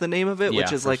is the name of it,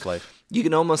 which is like Life. You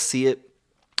can almost see it.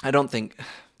 I don't think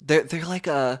they're like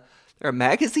they're a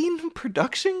magazine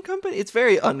production company. It's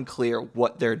very unclear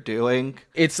what they're doing.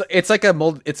 It's like a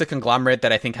conglomerate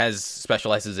that I think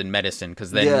specializes in medicine,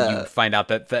 because then you find out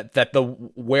that the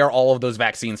where all of those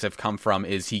vaccines have come from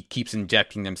is he keeps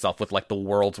injecting himself with like the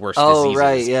world's worst diseases.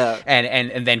 Right, yeah.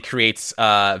 And then creates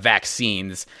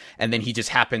vaccines, and then he just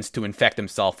happens to infect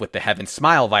himself with the Heaven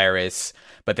Smile virus,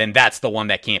 but then that's the one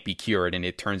that can't be cured, and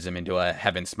it turns him into a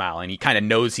Heaven Smile, and he kind of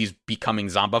knows he's becoming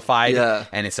zombified,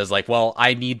 and it says like, well,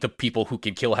 I need the people who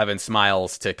can kill Heaven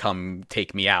Smiles to come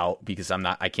take me out, because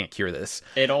I can't cure this.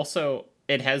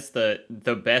 It has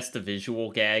the best visual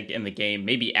gag in the game,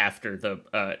 maybe after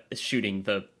the shooting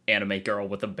the anime girl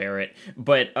with a Barrett.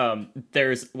 But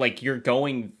there's like, you're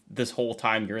going this whole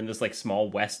time, you're in this like small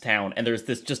west town, and there's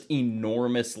this just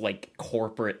enormous like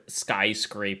corporate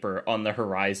skyscraper on the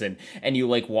horizon, and you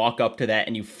like walk up to that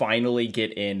and you finally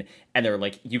get in, and they're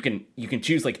like, you can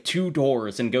choose like 2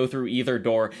 doors and go through either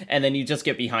door, and then you just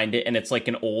get behind it and it's like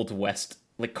an old west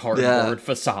like cardboard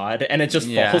facade, and it just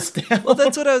falls down. Well,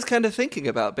 that's what I was kind of thinking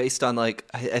about, based on like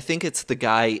I think it's the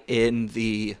guy in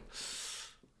the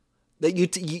that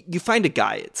you find a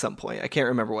guy at some point. I can't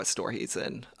remember what store he's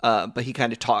in, but he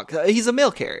kind of talks. He's a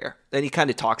mail carrier, and he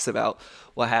kind of talks about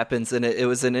what happens. And it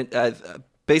was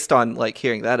based on like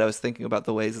hearing that, I was thinking about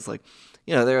the ways it's like,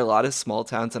 you know, there are a lot of small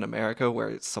towns in America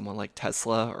where someone like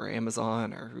Tesla or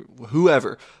Amazon or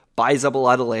whoever buys up a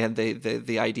lot of land.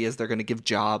 The idea is they're going to give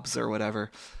jobs or whatever,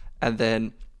 and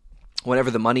then whenever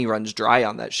the money runs dry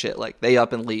on that shit, like they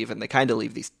up and leave, and they kind of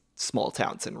leave these small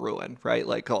towns in ruin, right?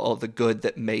 Like all the good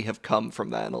that may have come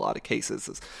from that in a lot of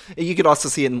cases. You could also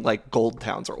see in like gold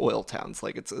towns or oil towns.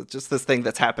 Like it's just this thing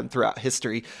that's happened throughout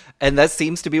history. And that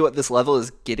seems to be what this level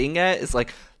is getting at, is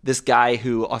like this guy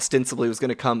who ostensibly was going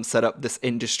to come set up this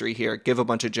industry here, give a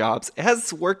bunch of jobs. It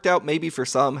has worked out maybe for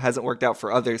some, hasn't worked out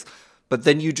for others. But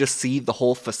then you just see the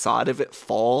whole facade of it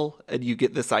fall, and you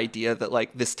get this idea that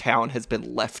like this town has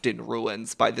been left in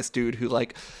ruins by this dude who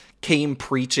like came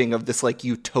preaching of this like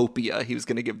utopia. He was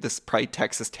going to give this probably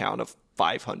Texas town of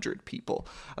 500 people.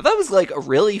 I thought it was like a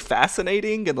really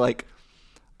fascinating and like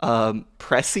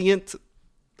prescient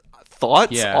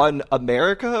thoughts on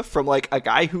America from like a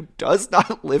guy who does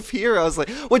not live here. I was like,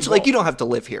 like you don't have to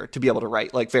live here to be able to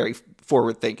write like very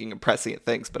forward thinking and prescient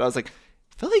things. But I was like,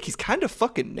 I feel like he's kind of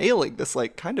fucking nailing this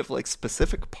like kind of like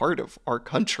specific part of our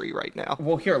country right now.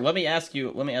 Well, here, let me ask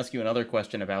you another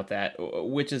question about that,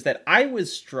 which is that I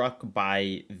was struck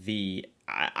by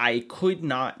I could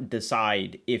not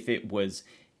decide if it was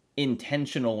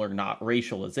intentional or not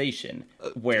racialization,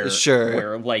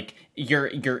 where like you're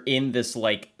in this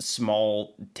like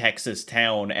small Texas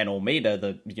town, and Almeida,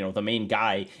 the main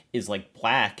guy, is like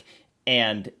black,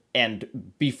 and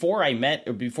before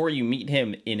you meet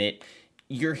him in it,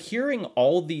 you're hearing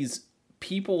all these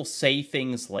people say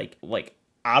things like,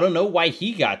 I don't know why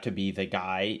he got to be the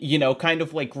guy, kind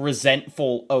of like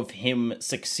resentful of him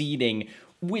succeeding,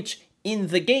 which in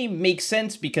the game makes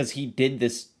sense because he did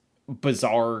this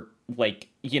bizarre, like,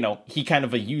 he kind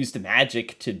of used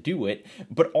magic to do it.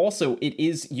 But also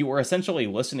you are essentially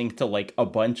listening to like a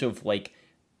bunch of like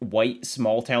white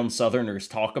small town Southerners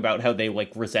talk about how they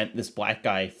like resent this black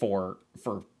guy for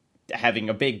having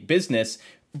a big business.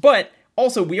 But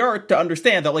also, we are to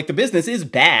understand that, like, the business is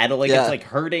bad, like, it's, like,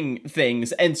 hurting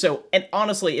things, and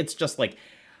honestly, it's just, like,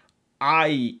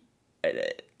 I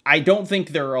don't think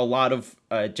there are a lot of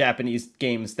Japanese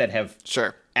games that have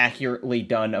accurately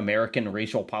done American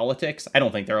racial politics. I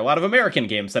don't think there are a lot of American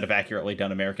games that have accurately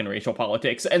done American racial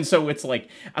politics, and so it's, like,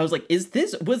 I was like,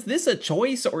 was this a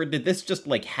choice, or did this just,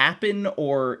 like, happen,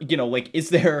 or, like, is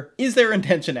there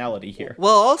intentionality here?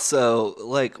 Well, also,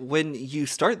 like, when you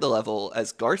start the level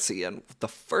as Garcian, the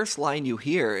first line you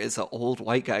hear is an old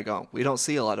white guy going, "We don't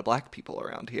see a lot of black people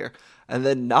around here." And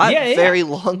then not very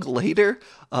long later,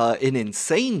 an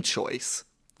insane choice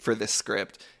for this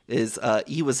script is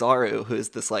Iwazaru, who is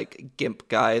this like gimp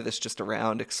guy that's just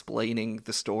around explaining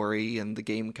the story and the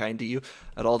game kind to you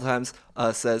at all times,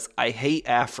 says, "I hate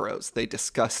afros, they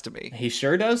disgust me." He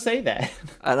sure does say that.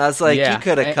 And I was like, you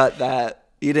could have cut that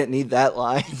You didn't need that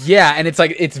line. Yeah, and it's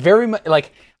like it's very much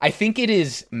like I think it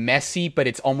is messy, but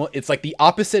it's like the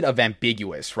opposite of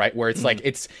ambiguous, right? Where it's like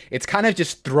it's kind of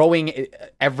just throwing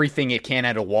everything it can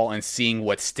at a wall and seeing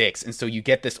what sticks, and so you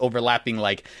get this overlapping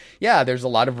like, yeah, there's a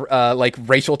lot of like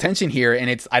racial tension here,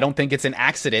 and I don't think it's an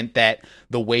accident that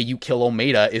the way you kill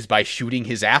Omega is by shooting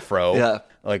his afro,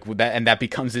 like that, and that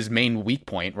becomes his main weak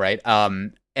point, right?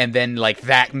 And then like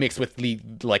that mixed with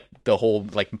the whole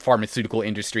like pharmaceutical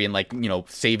industry and like, you know,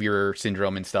 savior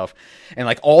syndrome and stuff, and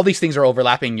like all these things are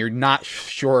overlapping. You're not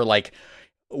sure like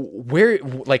where,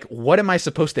 like, what am I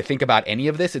supposed to think about any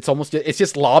of this? It's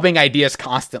just lobbing ideas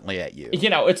constantly at you. You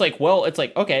know, it's like,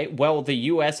 okay, well, the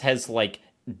U.S. has like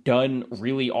done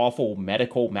really awful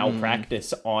medical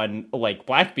malpractice on like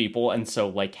black people, and so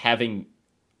like having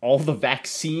all the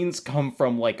vaccines come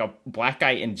from like a black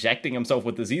guy injecting himself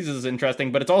with diseases is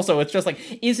interesting, but it's just like,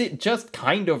 is it just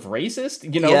kind of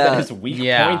racist? You know, that his weak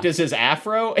point is his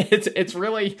afro? It's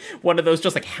really one of those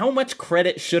just like, how much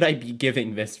credit should I be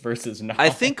giving this versus not?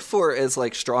 I think for as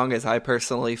like strong as I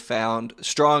personally found,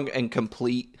 strong and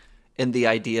complete in the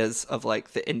ideas of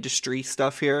like the industry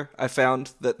stuff here, I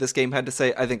found that this game had to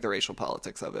say, I think the racial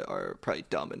politics of it are probably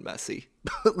dumb and messy.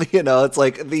 You know, it's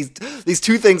like these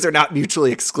two things are not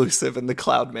mutually exclusive in the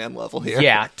Cloudman level here.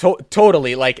 Yeah,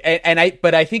 totally. Like,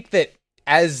 but I think that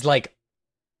as like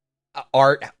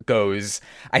art goes,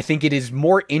 I think it is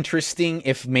more interesting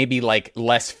if maybe like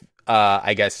less,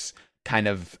 I guess, kind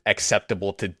of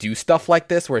acceptable to do stuff like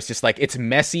this, where it's just like, it's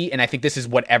messy, and I think this is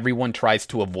what everyone tries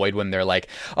to avoid when they're like,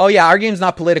 oh yeah, our game's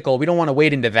not political, we don't want to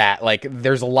wade into that. Like,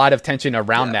 there's a lot of tension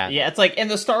around that. Yeah, it's like in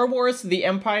the Star Wars, the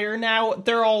Empire now,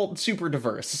 they're all super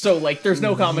diverse, so like there's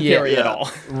no commentary at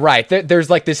all. Right. There's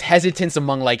like this hesitance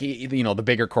among like, you know, the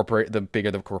bigger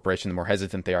the corporation, the more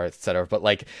hesitant they are, etc. But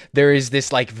like there is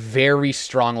this like very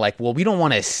strong like, well, we don't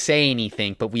want to say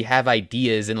anything, but we have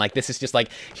ideas, and like this is just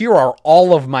like, here are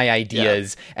all of my ideas,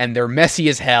 and they're messy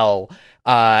as hell,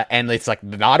 and it's like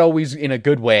not always in a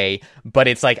good way, but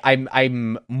it's like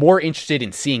I'm more interested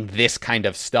in seeing this kind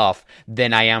of stuff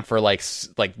than I am for like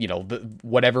you know,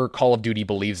 whatever Call of Duty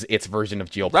believes its version of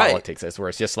geopolitics is, where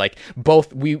it's just like,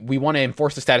 both we want to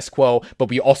enforce the status quo, but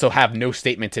we also have no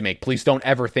statement to make. Please don't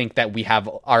ever think that we have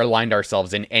aligned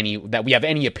ourselves in that we have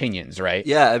any opinions, right?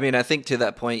 Yeah, I mean, I think to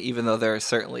that point, even though there are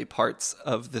certainly parts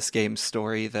of this game's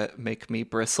story that make me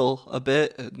bristle a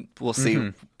bit, and we'll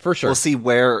see for sure. We'll see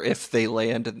where, if they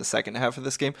land in the second half of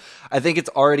this game. I think it's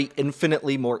already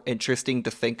infinitely more interesting to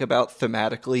think about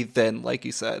thematically than, like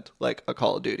you said, like a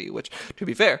Call of Duty, which, to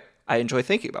be fair, I enjoy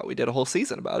thinking about. We did a whole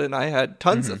season about it, and I had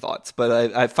tons of thoughts,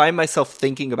 but I find myself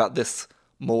thinking about this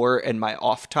more in my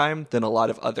off time than a lot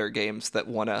of other games that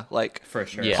want to like, for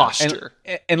sure, posture.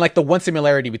 And like the one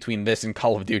similarity between this and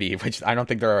Call of Duty, which I don't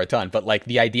think there are a ton, but like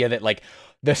the idea that like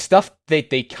the stuff that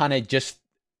they kind of just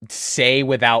say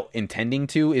without intending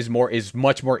to is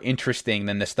much more interesting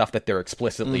than the stuff that they're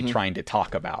explicitly trying to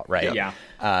talk about, right?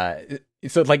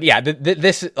 So like,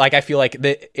 this, like, I feel like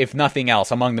if nothing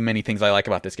else, among the many things I like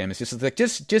about this game, is just like,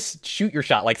 just shoot your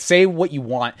shot, like say what you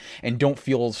want, and don't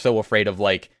feel so afraid of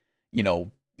like, you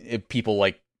know, people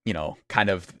like, you know, kind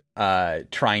of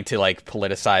trying to like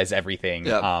politicize everything.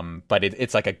 But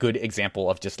it's like a good example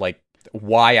of just like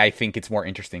why I think it's more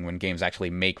interesting when games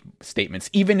actually make statements,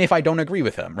 even if I don't agree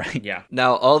with them, right? Yeah.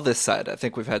 Now, all this said, I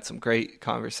think we've had some great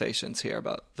conversations here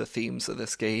about the themes of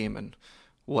this game and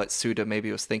what Suda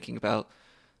maybe was thinking about.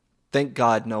 Thank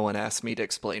God no one asked me to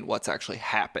explain what's actually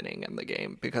happening in the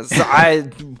game, because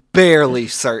I'm barely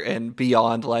certain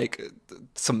beyond like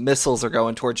some missiles are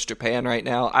going towards Japan right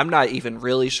now. I'm not even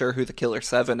really sure who the Killer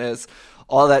 7 is.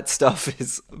 All that stuff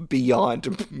is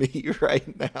beyond me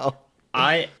right now.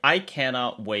 I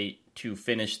cannot wait to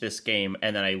finish this game,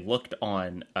 and then I looked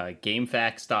on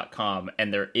GameFAQs.com,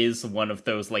 and there is one of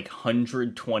those like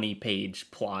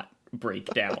 120-page plot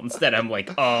breakdowns that I'm like,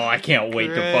 oh, I can't wait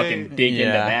to fucking dig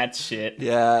into that shit.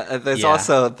 Yeah, there's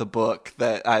also the book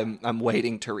that I'm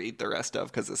waiting to read the rest of,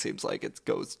 because it seems like it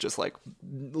goes just like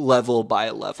level by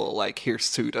level. Like, here's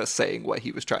Suda saying what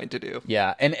he was trying to do.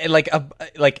 Yeah, and like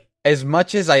as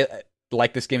much as I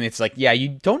like this game, it's like, yeah, you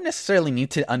don't necessarily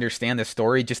need to understand the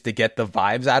story just to get the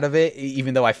vibes out of it,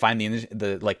 even though I find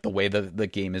the like the way the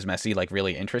game is messy like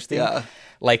really interesting. Yeah,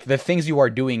 like the things you are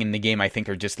doing in the game, I think,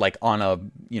 are just like on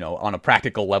a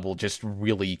practical level just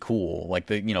really cool, like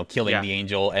the, you know, killing the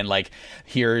angel, and like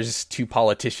here's two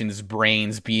politicians'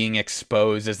 brains being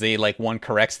exposed as they like one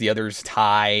corrects the other's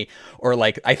tie, or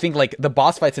like I think like the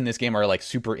boss fights in this game are like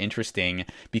super interesting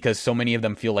because so many of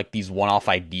them feel like these one-off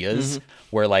ideas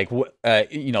where like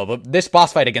this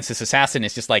boss fight against this assassin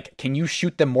is just like, can you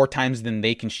shoot them more times than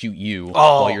they can shoot you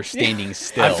while you're standing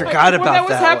still? I forgot about that. When that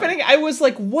was happening, I was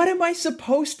like, what am I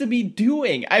supposed to be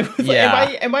doing? I was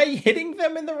like, am I hitting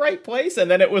them in the right place? And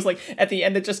then it was like, at the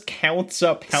end, it just counts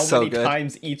up how many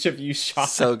times each of you shot.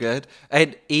 So good.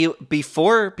 And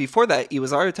before that,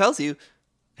 Iwazuru tells you,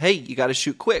 hey, you got to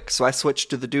shoot quick. So I switched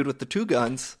to the dude with the 2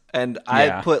 guns. And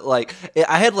I put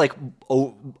I had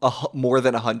more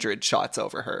than 100 shots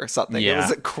over her or something. Yeah. It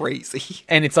was crazy.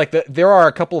 And it's like there are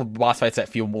a couple of boss fights that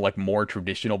feel like more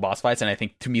traditional boss fights. And I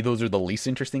think to me, those are the least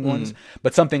interesting ones.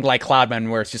 But something like Cloudman,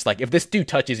 where it's just like, if this dude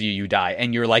touches you, you die.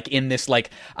 And you're like in this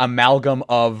like amalgam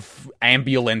of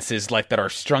ambulances like that are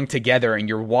strung together. And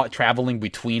you're traveling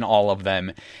between all of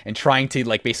them and trying to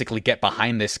like basically get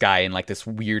behind this guy in like this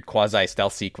weird quasi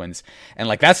stealth sequence. And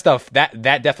like that stuff, that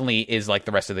definitely is like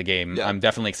the rest of the game. I'm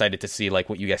definitely excited to see like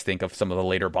what you guys think of some of the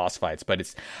later boss fights,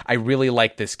 but I really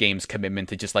like this game's commitment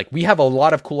to just like, we have a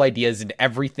lot of cool ideas and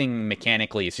everything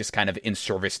mechanically is just kind of in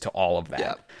service to all of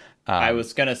that. I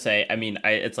was gonna say, I mean,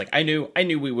 it's like I knew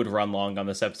we would run long on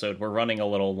this episode. We're running a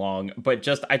little long, but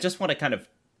I just want to kind of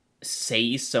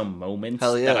say some moments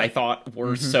that I thought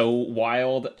were so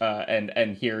wild,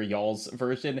 and hear y'all's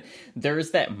version.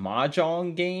 There's that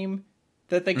mahjong game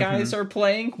that the guys are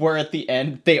playing, where at the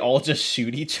end they all just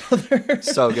shoot each other.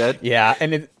 So good. Yeah,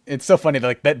 and it's so funny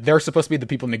that they're supposed to be the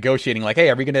people negotiating, like, hey,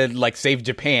 are we gonna like save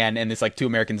Japan? And it's like 2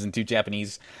 Americans and 2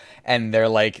 Japanese, and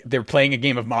they're playing a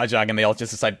game of mahjong, and they all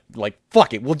just decide like,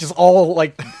 fuck it, we'll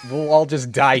all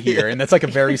just die here. And that's like a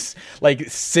very like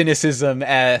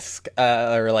cynicism-esque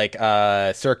or like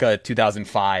circa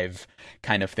 2005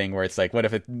 kind of thing, where it's like, what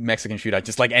if a Mexican shootout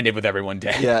just like ended with everyone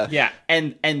dead? Yeah.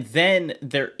 And then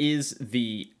there is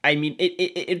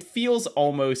it feels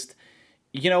almost,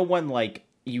 when like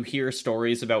you hear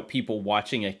stories about people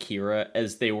watching Akira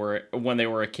when they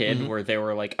were a kid, where they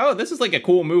were like, oh, this is like a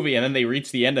cool movie, and then they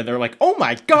reach the end and they're like, oh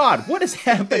my god, what is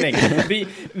happening?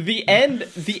 the end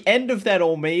of that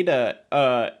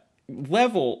Olmeda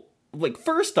level, like,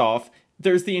 first off,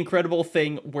 there's the incredible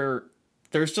thing where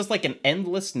there's just like an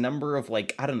endless number of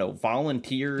like, I don't know,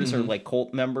 volunteers or like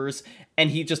cult members, and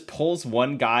he just pulls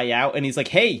one guy out and he's like,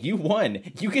 hey, you won,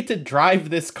 you get to drive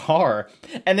this car.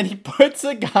 And then he puts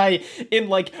a guy in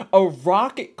like a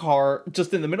rocket car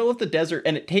just in the middle of the desert,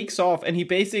 and it takes off, and he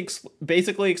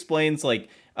basically explains like,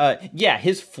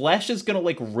 his flesh is gonna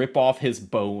like rip off his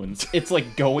bones. It's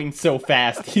like going so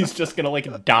fast, he's just gonna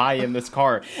like die in this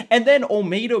car. And then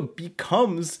Olmeda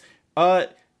becomes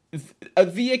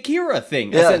the Akira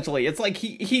thing, essentially. It's like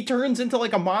he turns into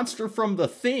like a monster from The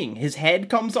Thing. His head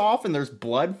comes off and there's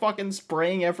blood fucking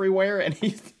spraying everywhere, and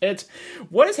it's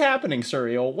what is happening,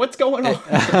 Suriel? What's going on?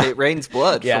 It rains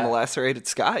blood from a lacerated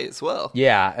sky as well.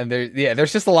 Yeah, and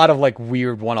there's just a lot of like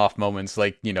weird one-off moments,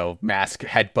 like, Mask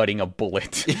headbutting a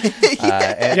bullet.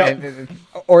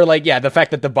 Or like, the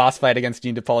fact that the boss fight against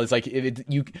Jean DePaul is like,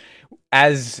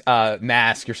 as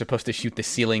Mask, you're supposed to shoot the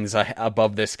ceilings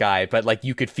above this guy, but like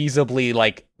you could feasibly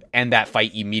like end that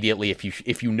fight immediately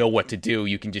if you know what to do.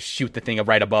 You can just shoot the thing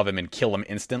right above him and kill him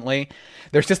instantly.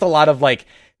 There's just a lot of like,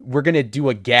 we're gonna do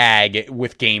a gag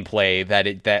with gameplay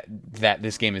that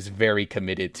this game is very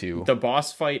committed to. The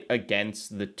boss fight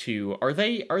against the two, are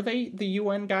they the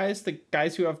UN guys, the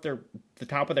guys who have the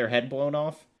top of their head blown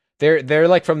off? They're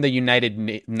like from the United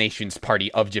Nations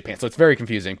Party of Japan, so it's very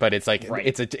confusing. But it's like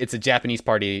it's a Japanese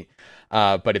party,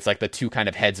 but it's like the two kind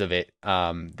of heads of it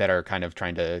that are kind of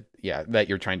trying to that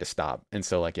you're trying to stop. And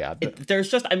so like there's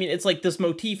just, it's like this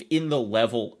motif in the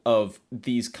level of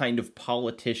these kind of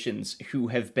politicians who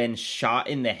have been shot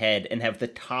in the head and have the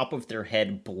top of their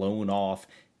head blown off,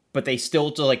 but they still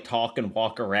just like talk and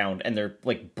walk around, and their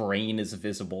like brain is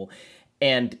visible.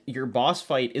 And your boss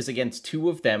fight is against 2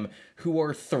 of them who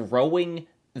are throwing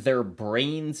their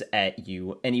brains at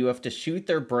you, and you have to shoot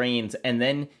their brains, and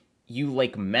then you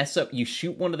like mess up. You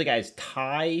shoot one of the guy's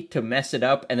tie to mess it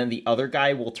up, and then the other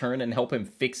guy will turn and help him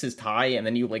fix his tie, and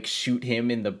then you like shoot him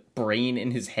in the brain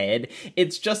in his head.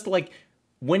 It's just like,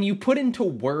 when you put into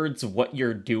words what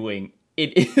you're doing,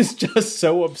 it is just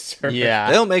so absurd. Yeah.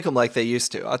 They don't make them like they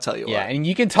used to, I'll tell you what. Yeah, and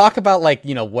you can talk about like,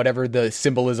 whatever the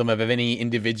symbolism of any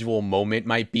individual moment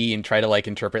might be, and try to like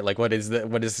interpret like what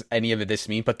does any of this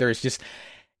mean, but there's just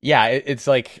it's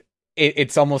like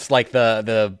it's almost like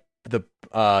the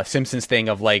Simpsons thing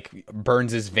of like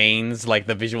Burns' veins, like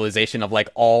the visualization of like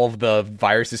all of the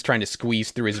viruses trying to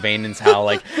squeeze through his veins, and how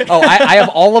like, oh, I have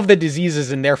all of the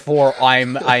diseases, and therefore I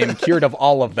am cured of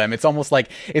all of them. It's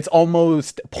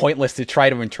almost pointless to try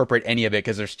to interpret any of it,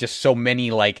 because there's just so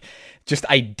many like just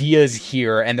ideas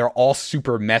here, and they're all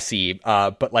super messy.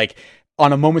 But like,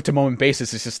 on a moment-to-moment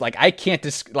basis, it's just like, I can't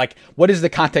like, what is the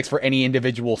context for any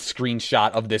individual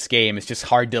screenshot of this game? It's just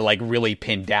hard to like really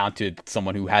pin down to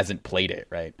someone who hasn't played it,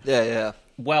 right? Yeah.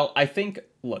 Well, I think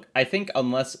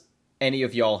unless any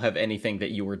of y'all have anything that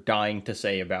you were dying to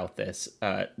say about this,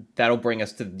 that'll bring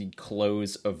us to the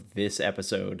close of this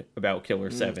episode about Killer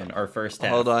 7, our first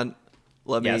half. Hold on.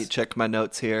 Let me check my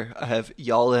notes here. I have,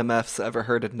 y'all MFs ever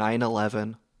heard of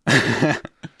 9/11?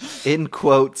 In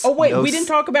quotes. Oh wait, we didn't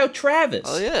talk about Travis.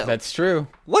 Oh yeah, that's true.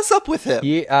 What's up with him?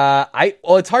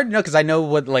 Well, it's hard to know because I know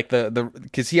what like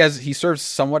because he serves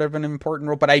somewhat of an important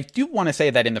role, but I do want to say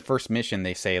that in the first mission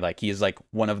they say like he is like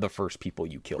one of the first people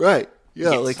you killed. Right. Yeah,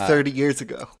 like 30 years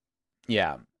ago.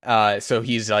 Yeah. So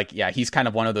he's like, he's kind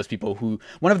of one of those people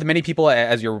one of the many people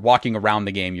as you're walking around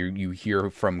the game, you hear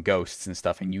from ghosts and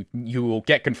stuff, and you will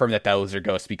get confirmed that those are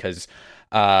ghosts because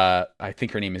I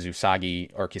think her name is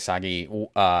Usagi or Kisagi.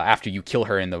 After you kill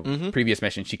her in the previous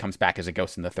mission, she comes back as a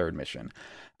ghost in the third mission.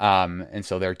 And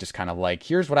so they're just kind of like,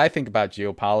 here's what I think about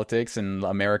geopolitics and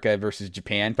America versus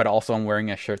Japan, but also I'm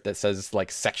wearing a shirt that says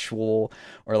like sexual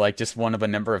or like just one of a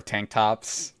number of tank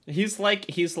tops. He's like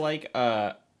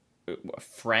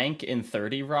Frank in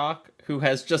 30 Rock, who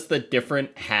has just the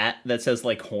different hat that says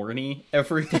like horny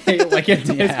every day. Like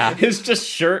his just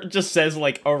shirt just says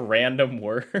like a random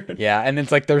word. Yeah, and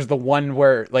it's like there's the one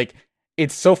where like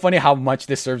it's so funny how much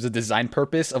this serves a design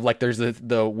purpose of like there's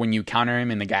the when you counter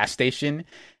him in the gas station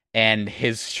and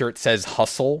his shirt says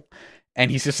hustle. And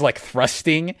he's just like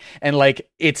thrusting, and like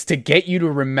it's to get you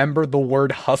to remember the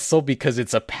word hustle because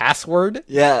it's a password.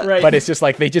 Yeah, right. But it's just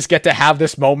like they just get to have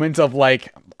this moment of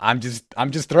like I'm just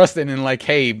thrusting, and like,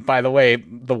 hey, by the way,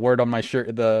 the word on my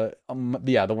shirt, the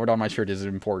word on my shirt is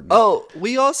important. Oh,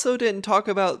 we also didn't talk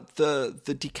about the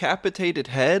decapitated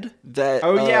head that.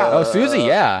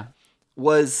 Susie,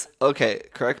 was okay.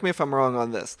 Correct me if I'm wrong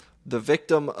on this. The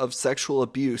victim of sexual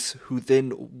abuse who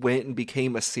then went and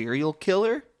became a serial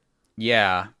killer.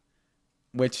 Yeah,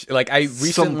 which like I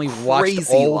recently watched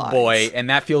Old Boy, and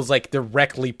that feels like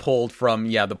directly pulled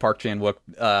from the Park Chan-wook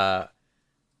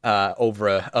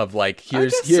ovra of like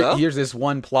here's this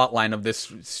one plot line of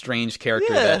this strange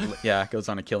character that goes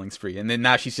on a killing spree, and then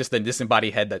now she's just a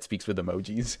disembodied head that speaks with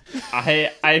emojis.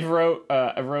 I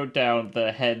wrote down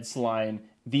the head's line: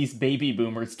 "These baby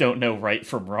boomers don't know right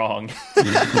from wrong."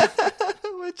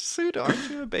 Which suit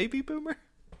aren't you a baby boomer?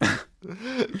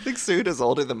 I think Suda's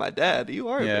older than my dad. You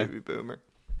are a baby boomer.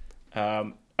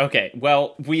 Okay,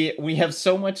 well, we have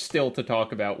so much still to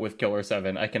talk about with Killer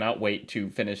 7. I cannot wait to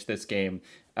finish this game.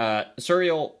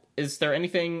 Suriel, is there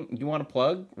anything you want to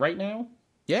plug right now?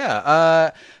 Yeah,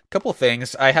 a couple of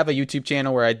things. I have a YouTube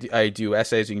channel where I do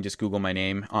essays. You can just Google my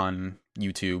name on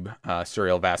YouTube,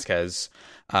 Suriel Vazquez.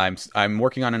 I'm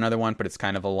working on another one, but it's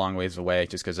kind of a long ways away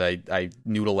just because I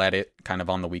noodle at it kind of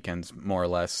on the weekends, more or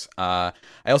less. I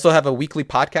also have a weekly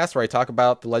podcast where I talk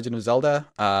about The Legend of Zelda,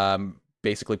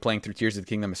 basically playing through Tears of the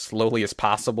Kingdom as slowly as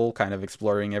possible, kind of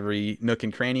exploring every nook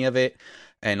and cranny of it,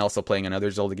 and also playing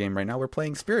another Zelda game. Right now we're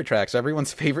playing Spirit Tracks,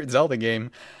 everyone's favorite Zelda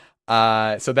game.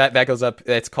 So that goes up.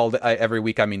 It's called Every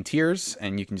Week I'm in Tears,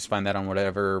 and you can just find that on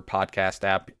whatever podcast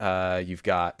app you've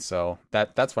got. So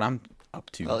that's what I'm up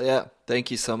to. Well, yeah.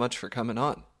 Thank you so much for coming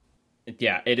on.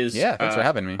 Yeah, it is. Yeah, thanks for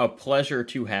having me. A pleasure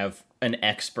to have an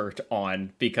expert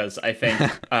on, because I think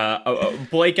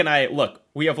Blake and I, look,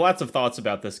 we have lots of thoughts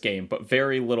about this game, but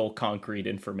very little concrete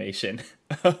information.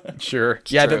 Sure.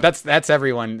 Yeah, that's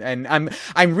everyone. And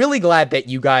I'm really glad that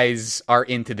you guys are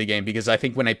into the game, because I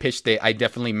think when I pitched it, I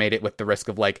definitely made it with the risk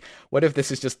of like, what if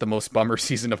this is just the most bummer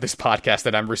season of this podcast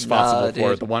that I'm responsible for?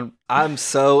 Dude, the one I'm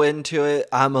so into it.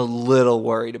 I'm a little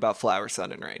worried about Flower,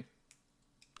 Sun, and Rain.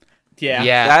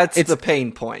 Yeah. That's the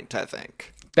pain point, I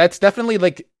think. That's definitely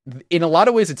like, in a lot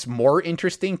of ways, it's more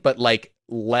interesting, but like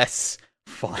less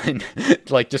fun,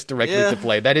 like just directly to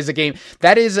play. That is a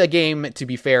game, to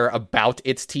be fair, about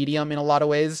its tedium in a lot of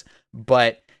ways,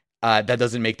 but that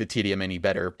doesn't make the tedium any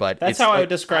better. But that's how I would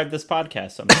describe this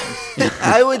podcast sometimes.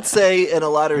 I would say, in a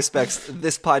lot of respects,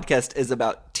 this podcast is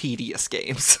about tedious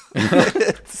games.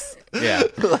 Yeah.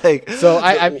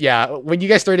 So when you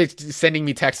guys started sending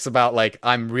me texts about like,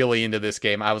 I'm really into this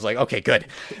game, I was like, okay, good.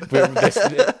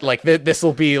 This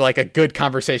will be like a good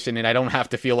conversation, and I don't have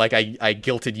to feel like I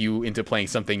guilted you into playing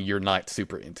something you're not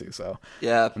super into. So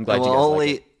yeah, I'm glad you guys like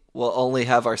it. We'll only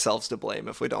have ourselves to blame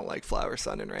if we don't like Flower,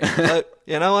 Sun, and Rain. But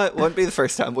you know what? Wouldn't be the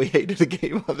first time we hated a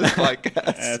game on this podcast.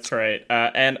 That's right.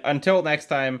 And until next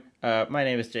time, my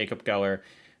name is Jacob Geller.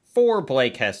 For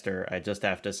Blake Hester, I just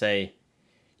have to say,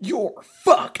 you're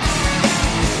fucked!